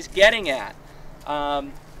see what he's getting at.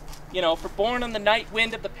 For born on the night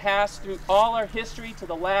wind of the past, through all our history to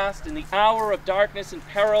the last, in the hour of darkness and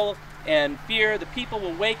peril and fear, the people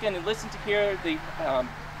will waken and listen to hear the,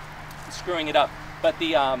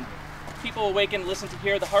 people will waken and listen to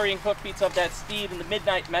hear the hurrying hoofbeats of that steed and the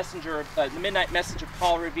midnight messenger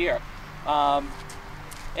Paul Revere.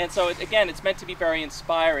 And so, again, it's meant to be very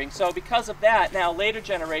inspiring. So because of that, now later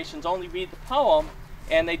generations only read the poem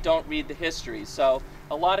and they don't read the history. So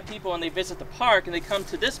a lot of people, when they visit the park and they come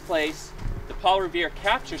to this place, the Paul Revere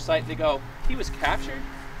capture site, they go, he was captured?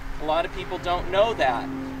 A lot of people don't know that.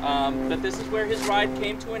 But this is where his ride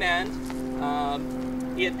came to an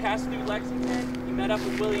end. He had passed through Lexington. He met up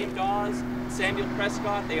with William Dawes, Samuel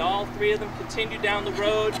Prescott. They all three of them continued down the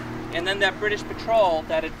road. And then that British patrol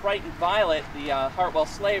that had frightened Violet, the Hartwell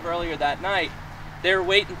slave, earlier that night, they were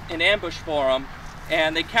waiting in ambush for him.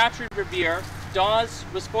 And they captured Revere. Dawes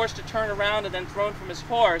was forced to turn around and then thrown from his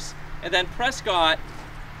horse. And then Prescott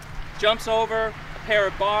jumps over a pair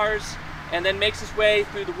of bars and then makes his way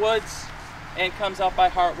through the woods and comes out by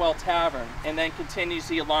Hartwell Tavern and then continues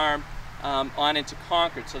the alarm on into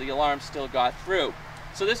Concord. So the alarm still got through.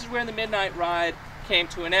 So this is where the midnight ride came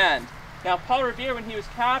to an end. Now, Paul Revere, when he was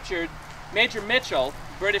captured, Major Mitchell,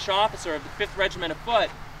 British officer of the 5th Regiment of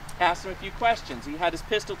Foot, asked him a few questions. He had his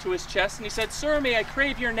pistol to his chest and he said, "Sir, may I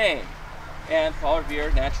crave your name?" And Paul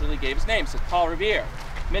Revere naturally gave his name. He said, "Paul Revere."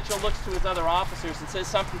 Mitchell looks to his other officers and says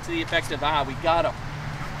something to the effect of, "We got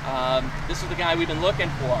him. This is the guy we've been looking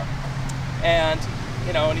for." And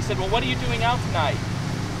he said, "Well, what are you doing out tonight?"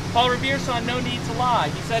 Paul Revere saw no need to lie.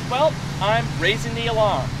 He said, "Well, I'm raising the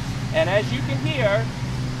alarm. And as you can hear,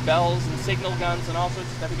 bells and signal guns and all sorts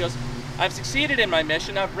of stuff." He goes, "I've succeeded in my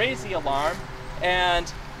mission. I've raised the alarm.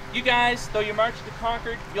 And you guys, though you're marching to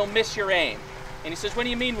Concord, you'll miss your aim." And he says, "What do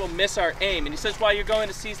you mean we'll miss our aim?" And he says, "Well, you're going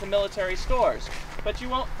to seize the military stores. But you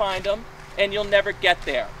won't find them, and you'll never get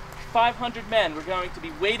there. 500 men were going to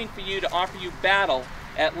be waiting for you to offer you battle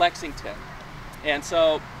at Lexington." And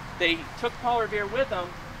so they took Paul Revere with them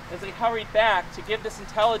as they hurried back to give this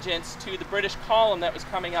intelligence to the British column that was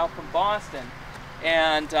coming out from Boston.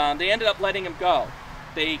 And they ended up letting him go.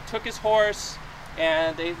 They took his horse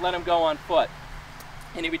and they let him go on foot.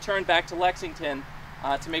 And he returned back to Lexington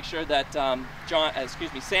to make sure that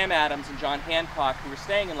Sam Adams and John Hancock, who were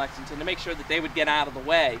staying in Lexington, to make sure that they would get out of the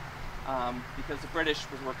way because the British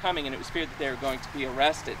were coming and it was feared that they were going to be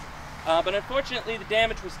arrested. But unfortunately, the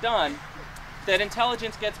damage was done. That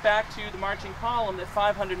intelligence gets back to the marching column that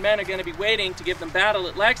 500 men are going to be waiting to give them battle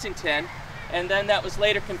at Lexington, and then that was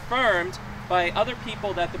later confirmed by other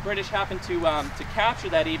people that the British happened to capture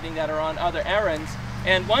that evening that are on other errands.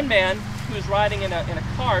 And one man who was riding in a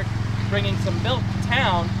cart bringing some milk to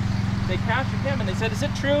town, they captured him and they said, "Is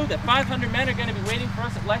it true that 500 men are going to be waiting for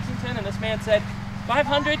us at Lexington?" And this man said,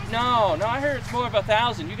 "500? No, I heard it's more of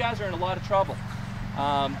 1,000. You guys are in a lot of trouble."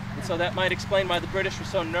 And so that might explain why the British were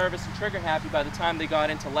so nervous and trigger happy by the time they got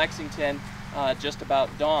into Lexington just about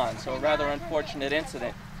dawn. So a rather unfortunate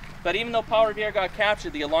incident. But even though Paul Revere got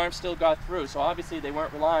captured, the alarm still got through. So obviously they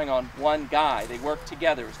weren't relying on one guy. They worked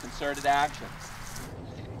together. It was concerted actions.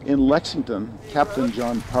 In Lexington, Captain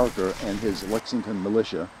John Parker and his Lexington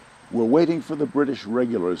militia were waiting for the British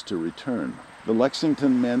regulars to return. The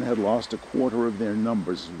Lexington men had lost a quarter of their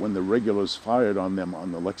numbers when the regulars fired on them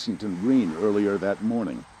on the Lexington Green earlier that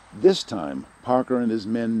morning. This time, Parker and his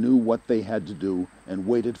men knew what they had to do and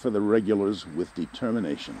waited for the regulars with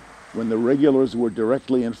determination. When the regulars were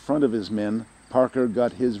directly in front of his men, Parker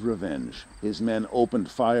got his revenge. His men opened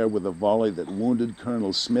fire with a volley that wounded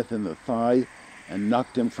Colonel Smith in the thigh and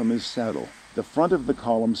knocked him from his saddle. The front of the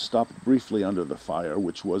column stopped briefly under the fire,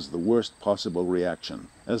 which was the worst possible reaction.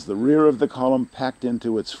 As the rear of the column packed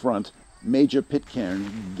into its front, Major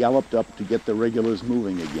Pitcairn galloped up to get the regulars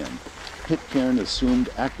moving again. Pitcairn assumed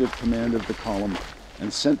active command of the column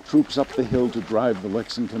and sent troops up the hill to drive the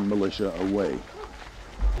Lexington militia away.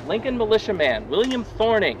 Lincoln militiaman William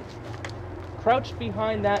Thorning crouched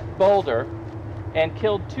behind that boulder and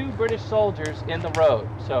killed 2 British soldiers in the road.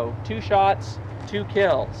 So 2 shots, 2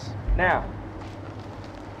 kills. Now,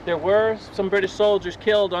 there were some British soldiers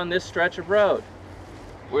killed on this stretch of road.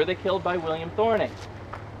 Were they killed by William Thorning?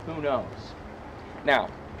 Who knows? Now,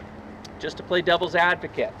 just to play devil's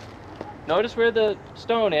advocate, notice where the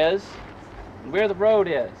stone is and where the road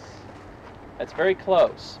is. That's very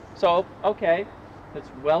close. So, okay, it's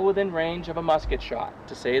well within range of a musket shot,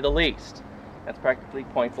 to say the least. That's practically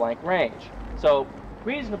point-blank range. So,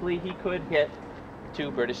 reasonably, he could hit 2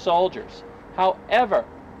 British soldiers. However,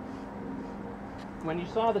 when you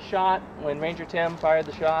saw the shot, when Ranger Tim fired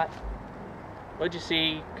the shot, what did you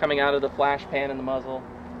see coming out of the flash pan in the muzzle?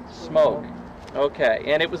 Smoke. Okay,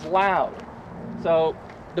 and it was loud. So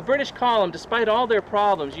the British column, despite all their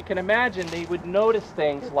problems, you can imagine they would notice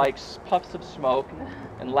things like puffs of smoke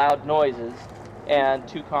and loud noises and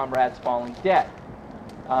 2 comrades falling dead.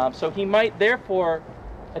 So he might therefore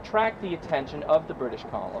attract the attention of the British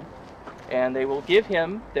column, and they will give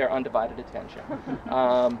him their undivided attention.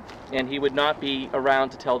 And he would not be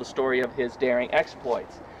around to tell the story of his daring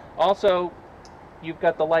exploits. Also, you've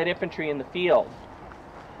got the light infantry in the field,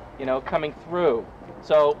 you know, coming through.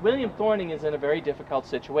 So William Thorning is in a very difficult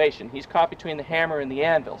situation. He's caught between the hammer and the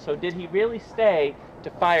anvil. So did he really stay to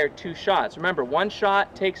fire 2 shots? Remember, 1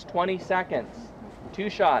 shot takes 20 seconds. 2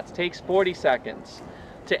 shots takes 40 seconds.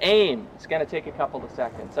 To aim, it's going to take a couple of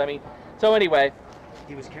seconds. I mean, so anyway,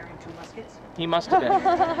 He was carrying 2 muskets? he must have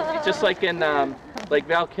been. Just like in, like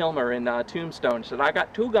Val Kilmer in Tombstone said, I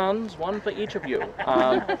got 2 guns, 1 for each of you.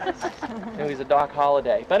 It was a Doc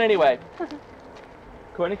Holliday. But anyway,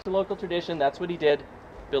 according to local tradition, that's what he did,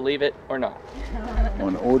 believe it or not.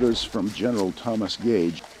 On orders from General Thomas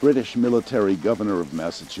Gage, British military governor of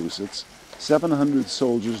Massachusetts, 700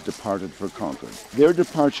 soldiers departed for Concord. Their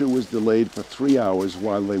departure was delayed for 3 hours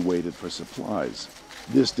while they waited for supplies.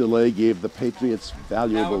 This delay gave the Patriots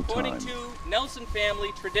valuable time. Now, according to Nelson family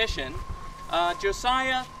tradition,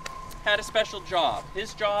 Josiah had a special job.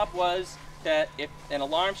 His job was that if an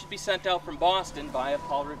alarm should be sent out from Boston by a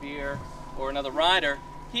Paul Revere or another rider,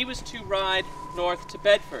 he was to ride north to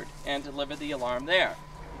Bedford and deliver the alarm there.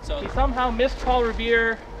 So he somehow missed Paul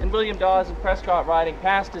Revere and William Dawes and Prescott riding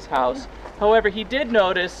past his house. However, he did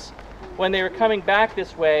notice when they were coming back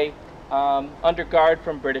this way under guard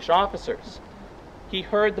from British officers. He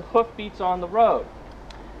heard the hoofbeats on the road.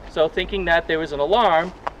 So thinking that there was an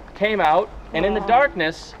alarm, came out, and in the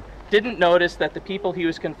darkness didn't notice that the people he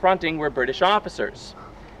was confronting were British officers.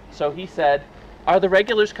 So he said, "Are the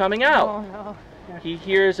regulars coming out?" Oh, no. He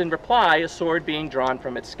hears in reply a sword being drawn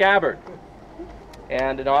from its scabbard.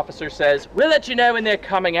 And an officer says, "We'll let you know when they're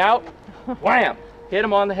coming out." Wham! Hit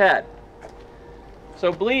him on the head.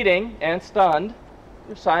 So bleeding and stunned,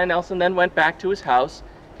 Josiah Nelson then went back to his house.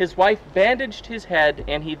 His wife bandaged his head,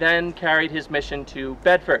 and he then carried his mission to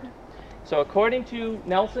Bedford. So according to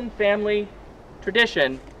Nelson family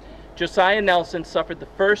tradition, Josiah Nelson suffered the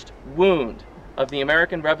first wound of the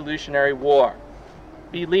American Revolutionary War.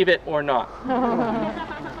 Believe it or not.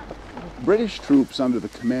 British troops under the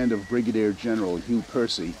command of Brigadier General Hugh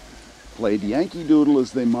Percy played Yankee Doodle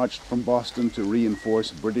as they marched from Boston to reinforce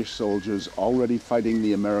British soldiers already fighting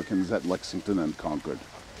the Americans at Lexington and Concord.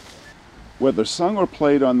 Whether sung or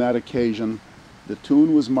played on that occasion, the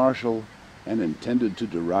tune was martial and intended to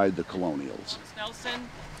deride the colonials. Nelson,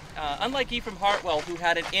 unlike Ephraim Hartwell, who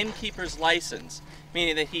had an innkeeper's license,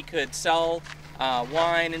 meaning that he could sell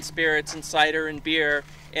wine and spirits and cider and beer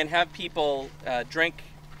and have people drink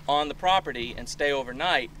on the property and stay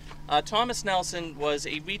overnight, Thomas Nelson was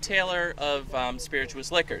a retailer of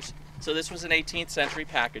spirituous liquors. So this was an 18th century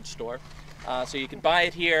package store. So you could buy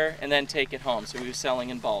it here and then take it home. So he was selling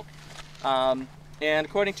in bulk. And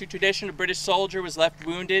according to tradition, a British soldier was left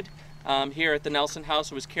wounded here at the Nelson House,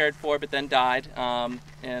 who was cared for but then died.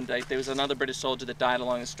 There was another British soldier that died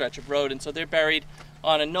along a stretch of road, and so they're buried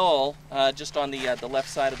on a knoll just on the left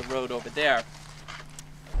side of the road over there.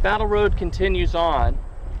 Battle Road continues on.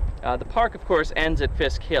 The park, of course, ends at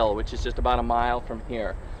Fisk Hill, which is just about a mile from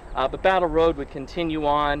here. But Battle Road would continue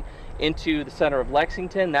on into the center of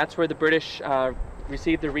Lexington. That's where the British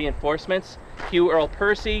received their reinforcements. Hugh Earl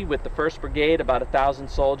Percy with the 1st Brigade, about 1,000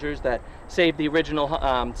 soldiers that saved the original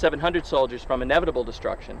 700 soldiers from inevitable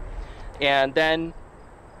destruction. And then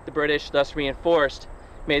the British, thus reinforced,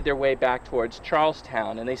 made their way back towards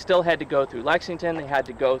Charlestown. And they still had to go through Lexington. They had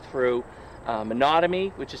to go through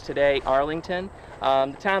Menotomy, which is today Arlington.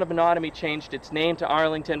 The town of Menotomy changed its name to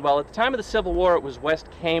Arlington. Well, at the time of the Civil War, it was West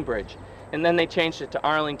Cambridge. And then they changed it to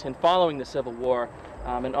Arlington following the Civil War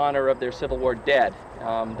in honor of their Civil War dead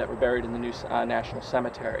that were buried in the new National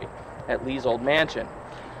Cemetery at Lee's old mansion.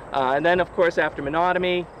 And then, of course, after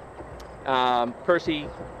Menotomy, Percy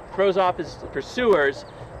throws off his pursuers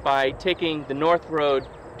by taking the north road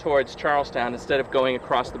towards Charlestown instead of going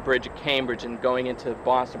across the bridge at Cambridge and going into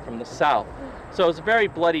Boston from the south. So it was a very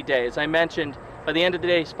bloody day. As I mentioned, by the end of the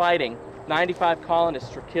day's fighting, 95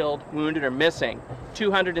 colonists were killed, wounded, or missing.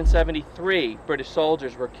 273 British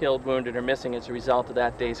soldiers were killed, wounded, or missing as a result of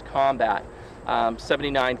that day's combat.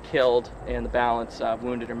 79 killed, and the balance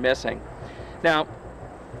wounded or missing. Now,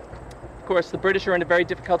 of course, the British are in a very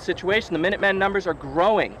difficult situation. The Minutemen numbers are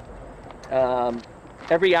growing.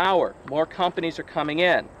 Every hour, more companies are coming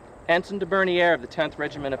in. Ensign de Bernier of the 10th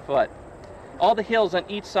Regiment of Foot. All the hills on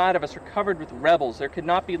each side of us are covered with rebels. There could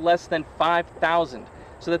not be less than 5,000,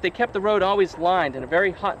 so that they kept the road always lined and a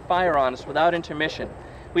very hot fire on us without intermission.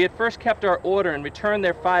 We had first kept our order and returned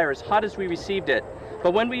their fire as hot as we received it,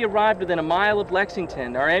 but when we arrived within a mile of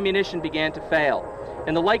Lexington, our ammunition began to fail,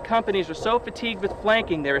 and the light companies were so fatigued with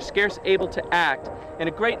flanking they were scarce able to act, and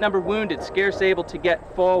a great number wounded, scarce able to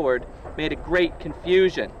get forward, made a great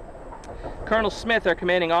confusion. Colonel Smith, our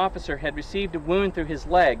commanding officer, had received a wound through his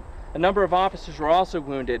leg. A number of officers were also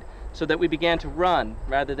wounded, so that we began to run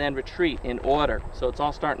rather than retreat in order. So it's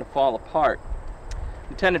all starting to fall apart.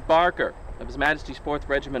 Lieutenant Barker of His Majesty's 4th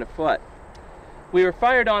Regiment of Foot. We were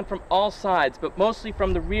fired on from all sides, but mostly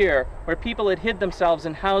from the rear, where people had hid themselves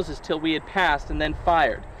in houses till we had passed and then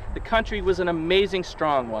fired. The country was an amazing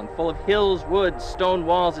strong one, full of hills, woods, stone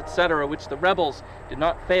walls, etc., which the rebels did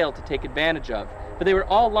not fail to take advantage of. For they were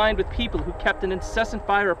all lined with people who kept an incessant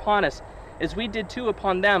fire upon us, as we did too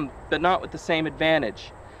upon them, but not with the same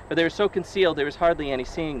advantage. For they were so concealed there was hardly any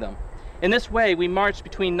seeing them. In this way we marched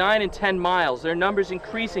between 9 and 10 miles, their numbers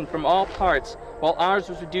increasing from all parts, while ours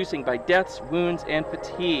was reducing by deaths, wounds, and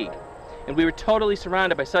fatigue. And we were totally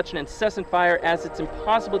surrounded by such an incessant fire as it's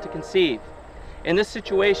impossible to conceive. In this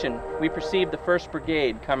situation, we perceived the 1st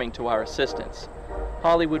Brigade coming to our assistance.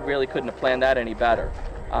 Hollywood really couldn't have planned that any better.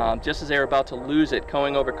 Just as they were about to lose it,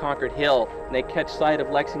 going over Concord Hill, and they catch sight of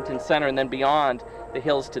Lexington Center, and then beyond the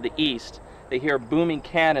hills to the east, they hear booming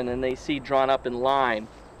cannon, and they see drawn up in line,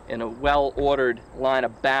 in a well-ordered line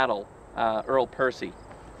of battle, Earl Percy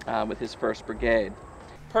with his 1st Brigade.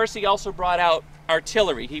 Percy also brought out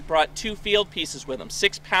artillery. He brought 2 field pieces with him,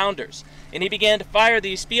 6-pounders, and he began to fire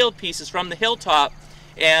these field pieces from the hilltop,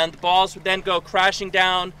 and the balls would then go crashing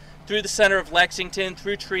down through the center of Lexington,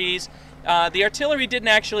 through trees. The artillery didn't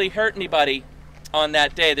actually hurt anybody on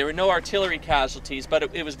that day. There were no artillery casualties, but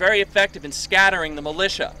it was very effective in scattering the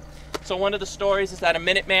militia. So one of the stories is that a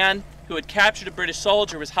Minuteman who had captured a British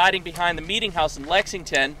soldier was hiding behind the meeting house in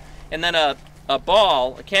Lexington, and then a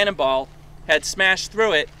cannonball, had smashed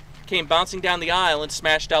through it, came bouncing down the aisle and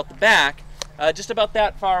smashed out the back, just about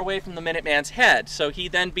that far away from the Minuteman's head. So he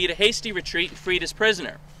then beat a hasty retreat and freed his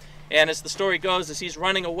prisoner. And as the story goes, as he's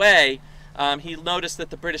running away, he noticed that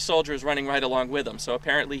the British soldier was running right along with him. So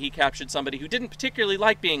apparently he captured somebody who didn't particularly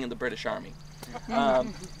like being in the British Army.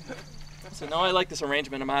 So no, I like this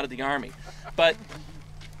arrangement, I'm out of the Army. But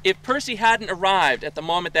if Percy hadn't arrived at the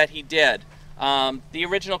moment that he did, the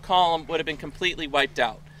original column would have been completely wiped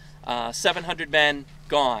out. 700 men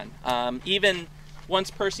gone. Even once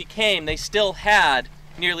Percy came, they still had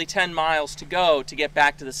nearly 10 miles to go to get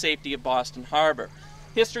back to the safety of Boston Harbor.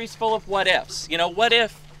 History's full of what ifs. You know, what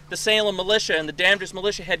if the Salem militia and the Danvers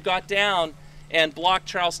militia had got down and blocked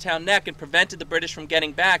Charlestown Neck and prevented the British from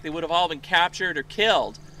getting back? They would have all been captured or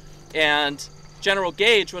killed. And General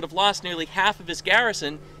Gage would have lost nearly half of his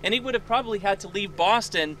garrison, and he would have probably had to leave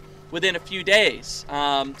Boston within a few days.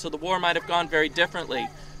 So the war might have gone very differently.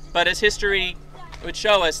 But as history would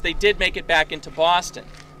show us, they did make it back into Boston.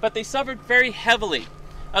 But they suffered very heavily.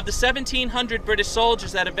 Of the 1,700 British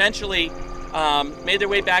soldiers that eventually made their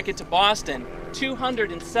way back into Boston,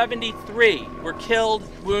 273 were killed,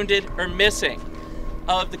 wounded, or missing.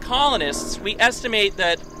 Of the colonists, we estimate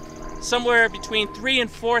that somewhere between 3,000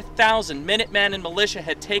 and 4,000 Minutemen and militia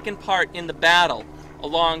had taken part in the battle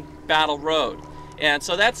along Battle Road. And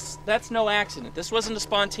so that's no accident. This wasn't a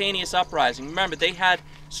spontaneous uprising. Remember, they had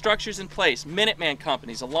structures in place, Minuteman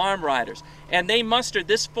companies, alarm riders, and they mustered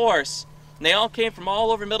this force, and they all came from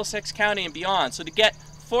all over Middlesex County and beyond. So to get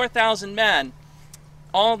 4,000 men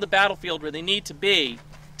all on the battlefield where they need to be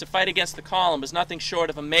to fight against the column was nothing short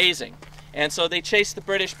of amazing. And so they chased the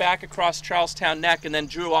British back across Charlestown Neck and then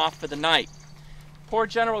drew off for the night. Poor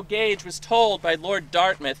General Gage was told by Lord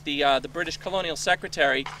Dartmouth, the British colonial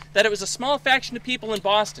secretary, that it was a small faction of people in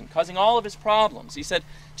Boston causing all of his problems. He said,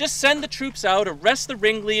 just send the troops out, arrest the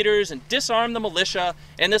ringleaders, and disarm the militia,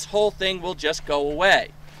 and this whole thing will just go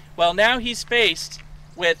away. Well, now he's faced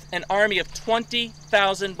with an army of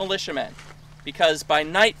 20,000 militiamen, because by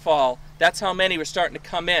nightfall, that's how many were starting to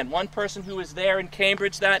come in. One person who was there in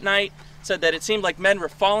Cambridge that night said that it seemed like men were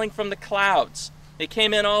falling from the clouds. They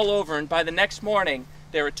came in all over, and by the next morning,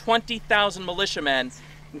 there were 20,000 militiamen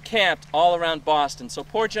encamped all around Boston. So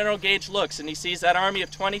poor General Gage looks, and he sees that army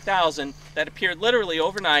of 20,000 that appeared literally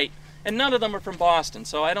overnight, and none of them were from Boston.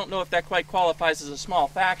 So I don't know if that quite qualifies as a small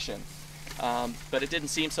faction, but it didn't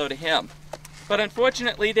seem so to him. But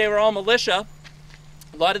unfortunately, they were all militia.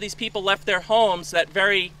 A lot of these people left their homes that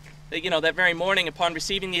very morning upon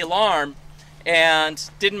receiving the alarm,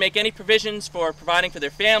 and didn't make any provisions for providing for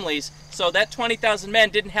their families, so that 20,000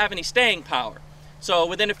 men didn't have any staying power. So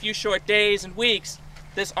within a few short days and weeks,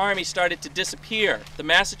 this army started to disappear. The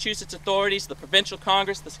Massachusetts authorities, the Provincial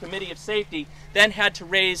Congress, the Committee of Safety, then had to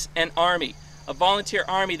raise an army, a volunteer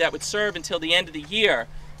army that would serve until the end of the year,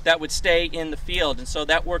 that would stay in the field, and so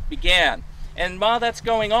that work began. And while that's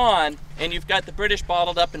going on, and you've got the British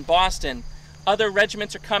bottled up in Boston, other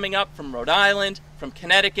regiments are coming up from Rhode Island, from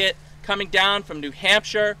Connecticut, coming down from New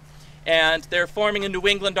Hampshire, and they're forming a New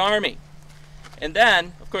England army. And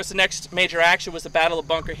then, of course, the next major action was the Battle of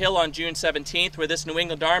Bunker Hill on June 17th, where this New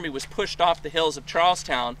England army was pushed off the hills of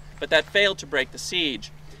Charlestown, but that failed to break the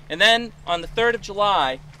siege. And then, on the 3rd of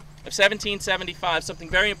July of 1775, something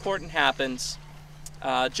very important happens.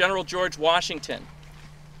 General George Washington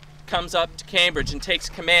comes up to Cambridge and takes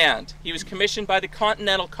command. He was commissioned by the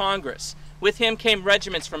Continental Congress. With him came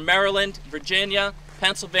regiments from Maryland, Virginia,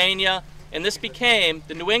 Pennsylvania, and this became,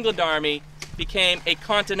 the New England Army became a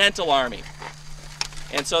Continental Army.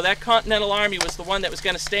 And so that Continental Army was the one that was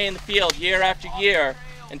going to stay in the field year after year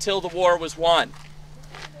until the war was won.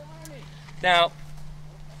 Now,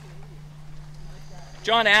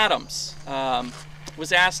 John Adams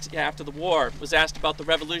was asked, after the war, was asked about the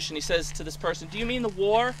revolution. He says to this person, do you mean the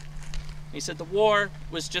war? He said the war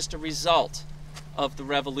was just a result of the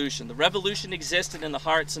revolution. The revolution existed in the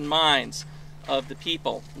hearts and minds of the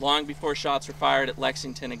people long before shots were fired at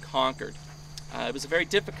Lexington and Concord. It was a very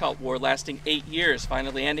difficult war lasting 8 years,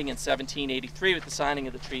 finally ending in 1783 with the signing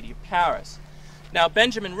of the Treaty of Paris. Now,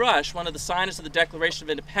 Benjamin Rush, one of the signers of the Declaration of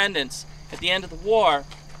Independence at the end of the war,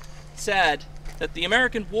 said that the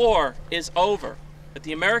American war is over, that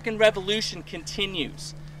the American Revolution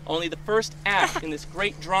continues. Only the first act in this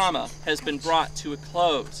great drama has been brought to a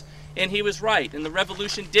close. And he was right, and the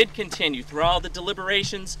revolution did continue through all the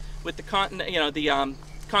deliberations with the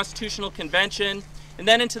Constitutional Convention, and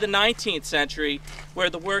then into the 19th century, where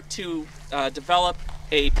the work to develop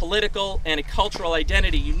a political and a cultural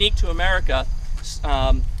identity unique to America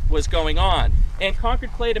was going on. And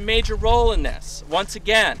Concord played a major role in this. Once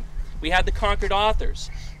again, we had the Concord authors.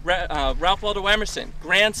 Ralph Waldo Emerson,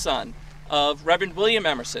 grandson of Reverend William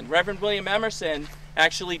Emerson. Reverend William Emerson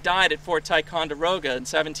actually died at Fort Ticonderoga in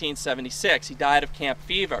 1776. He died of camp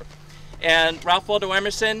fever. And Ralph Waldo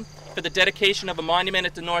Emerson, for the dedication of a monument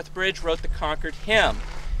at the North Bridge, wrote the Concord Hymn.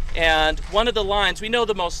 And one of the lines, we know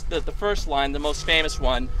the first line, the most famous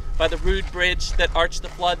one, by the rude bridge that arched the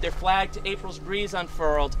flood, their flag to April's breeze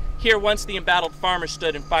unfurled. Here once the embattled farmer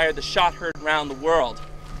stood and fired the shot heard round the world.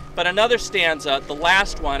 But another stanza, the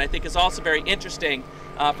last one, I think is also very interesting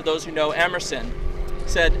for those who know Emerson.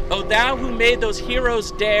 Said, "O thou who made those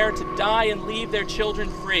heroes dare to die and leave their children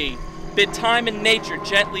free, bid time and nature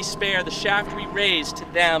gently spare the shaft we raised to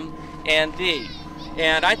them and thee."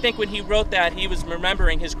 And I think when he wrote that, he was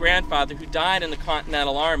remembering his grandfather who died in the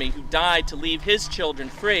Continental Army, who died to leave his children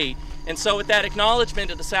free. And so with that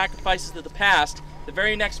acknowledgement of the sacrifices of the past, the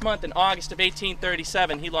very next month in August of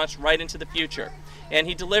 1837, he launched right into the future. And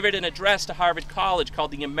he delivered an address to Harvard College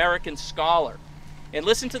called the American Scholar. And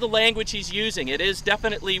listen to the language he's using. It is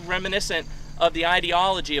definitely reminiscent of the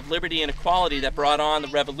ideology of liberty and equality that brought on the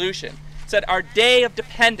revolution. It said, "Our day of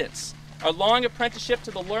dependence Our long apprenticeship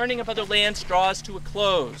to the learning of other lands draws to a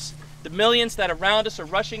close. The millions that around us are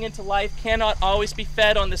rushing into life cannot always be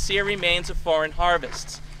fed on the sere remains of foreign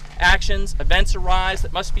harvests. Actions, events arise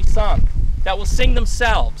that must be sung, that will sing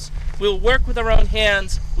themselves. We will work with our own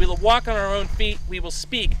hands, we will walk on our own feet, we will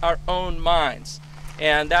speak our own minds.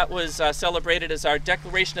 And that was celebrated as our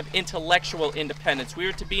Declaration of Intellectual Independence. We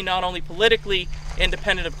were to be not only politically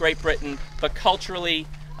independent of Great Britain, but culturally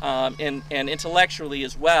and intellectually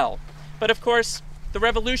as well. But of course, the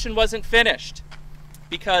revolution wasn't finished,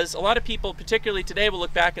 because a lot of people, particularly today, will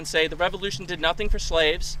look back and say the revolution did nothing for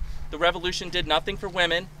slaves, the revolution did nothing for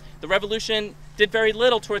women, the revolution did very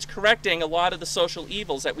little towards correcting a lot of the social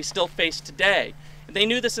evils that we still face today. They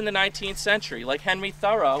knew this in the 19th century, like Henry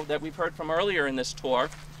Thoreau, that we've heard from earlier in this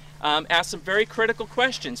tour, asked some very critical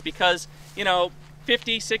questions because,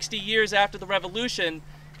 50, 60 years after the revolution,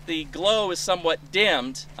 the glow is somewhat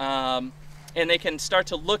dimmed, and they can start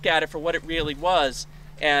to look at it for what it really was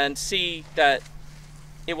and see that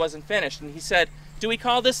it wasn't finished. And he said, do we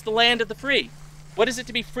call this the land of the free? What is it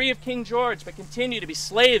to be free of King George but continue to be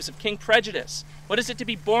slaves of King Prejudice? What is it to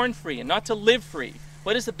be born free and not to live free?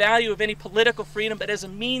 What is the value of any political freedom but as a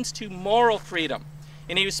means to moral freedom?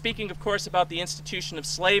 And he was speaking, of course, about the institution of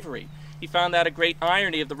slavery. He found that a great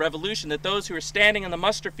irony of the revolution, that those who were standing on the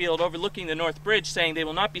muster field overlooking the North Bridge saying they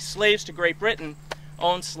will not be slaves to Great Britain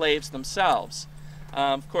owned slaves themselves.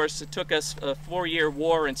 Of course, it took us a 4-year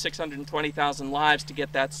war and 620,000 lives to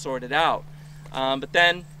get that sorted out. But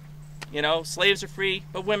then, slaves are free,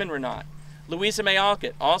 but women were not. Louisa May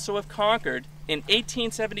Alcott, also of Concord, in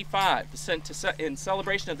 1875, in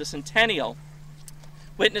celebration of the centennial,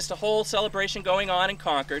 witnessed a whole celebration going on in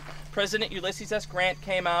Concord. President Ulysses S. Grant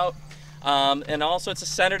came out, and all sorts of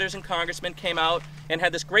senators and congressmen came out and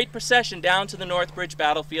had this great procession down to the North Bridge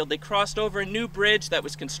battlefield. They crossed over a new bridge that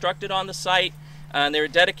was constructed on the site, and they were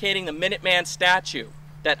dedicating the Minuteman statue,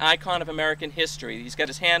 that icon of American history. He's got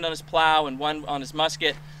his hand on his plow and one on his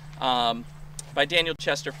musket, by Daniel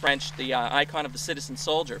Chester French, the icon of the citizen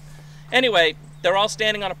soldier. Anyway, they're all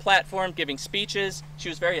standing on a platform giving speeches. She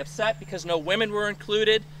was very upset because no women were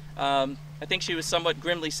included. I think she was somewhat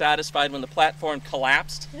grimly satisfied when the platform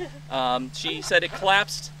collapsed. She said it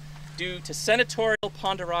collapsed due to senatorial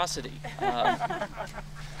ponderosity.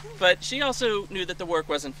 But she also knew that the work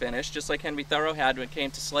wasn't finished, just like Henry Thoreau had when it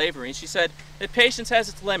came to slavery. She said that patience has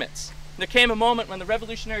its limits. There came a moment when the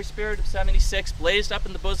revolutionary spirit of '76 blazed up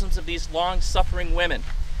in the bosoms of these long-suffering women.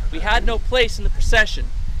 We had no place in the procession.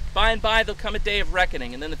 By and by there'll come a day of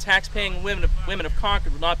reckoning, and then the tax-paying women of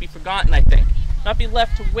Concord will not be forgotten, I think, not be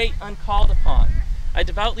left to wait uncalled upon. I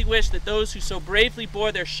devoutly wish that those who so bravely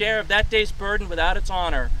bore their share of that day's burden without its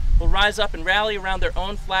honor will rise up and rally around their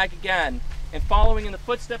own flag again, and following in the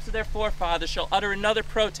footsteps of their forefathers shall utter another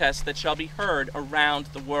protest that shall be heard around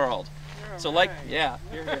the world. So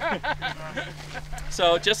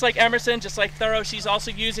So just like Emerson, just like Thoreau, she's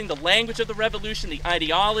also using the language of the revolution, the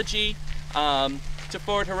ideology, to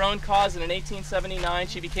forward her own cause. And in 1879,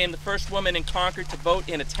 she became the first woman in Concord to vote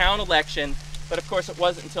in a town election. But of course, it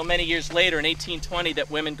wasn't until many years later, in 1820, that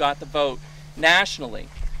women got the vote nationally.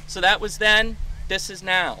 So that was then, this is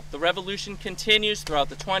now. The revolution continues throughout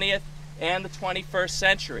the 20th and the 21st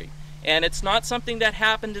century. And it's not something that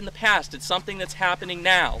happened in the past, it's something that's happening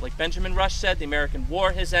now. Like Benjamin Rush said, the American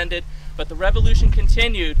War has ended, but the revolution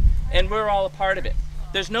continued, and we're all a part of it.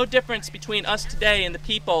 There's no difference between us today and the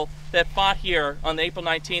people that fought here on April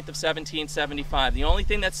 19th of 1775. The only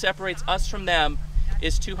thing that separates us from them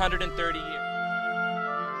is 230 years.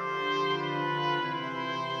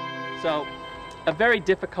 So, a very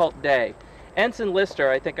difficult day. Ensign Lister,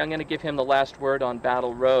 I think I'm going to give him the last word on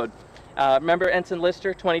Battle Road. Remember Ensign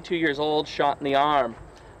Lister, 22 years old, shot in the arm.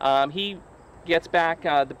 He gets back,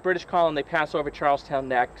 the British column, they pass over Charlestown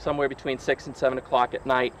Neck somewhere between 6 and 7 o'clock at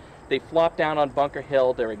night. They flop down on Bunker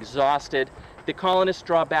Hill, they're exhausted. The colonists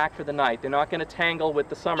draw back for the night. They're not going to tangle with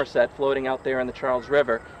the Somerset floating out there in the Charles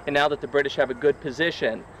River. And now that the British have a good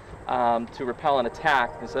position to repel an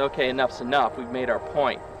attack, they say, okay, enough's enough, we've made our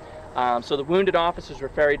point. So the wounded officers were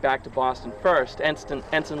ferried back to Boston first,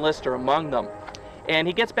 Ensign Lister among them. And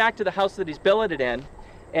he gets back to the house that he's billeted in,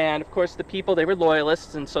 and of course the people, they were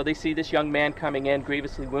loyalists, and so they see this young man coming in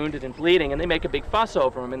grievously wounded and bleeding, and they make a big fuss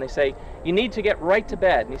over him, and they say, you need to get right to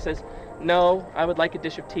bed. And he says, no, I would like a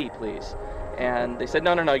dish of tea, please. And they said,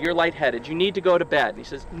 no, you're lightheaded, you need to go to bed. And he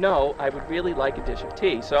says, no, I would really like a dish of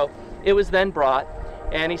tea. So it was then brought,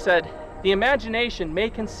 and he said, the imagination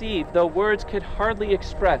may conceive, though words could hardly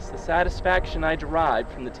express, the satisfaction I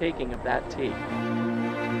derived from the taking of that tea.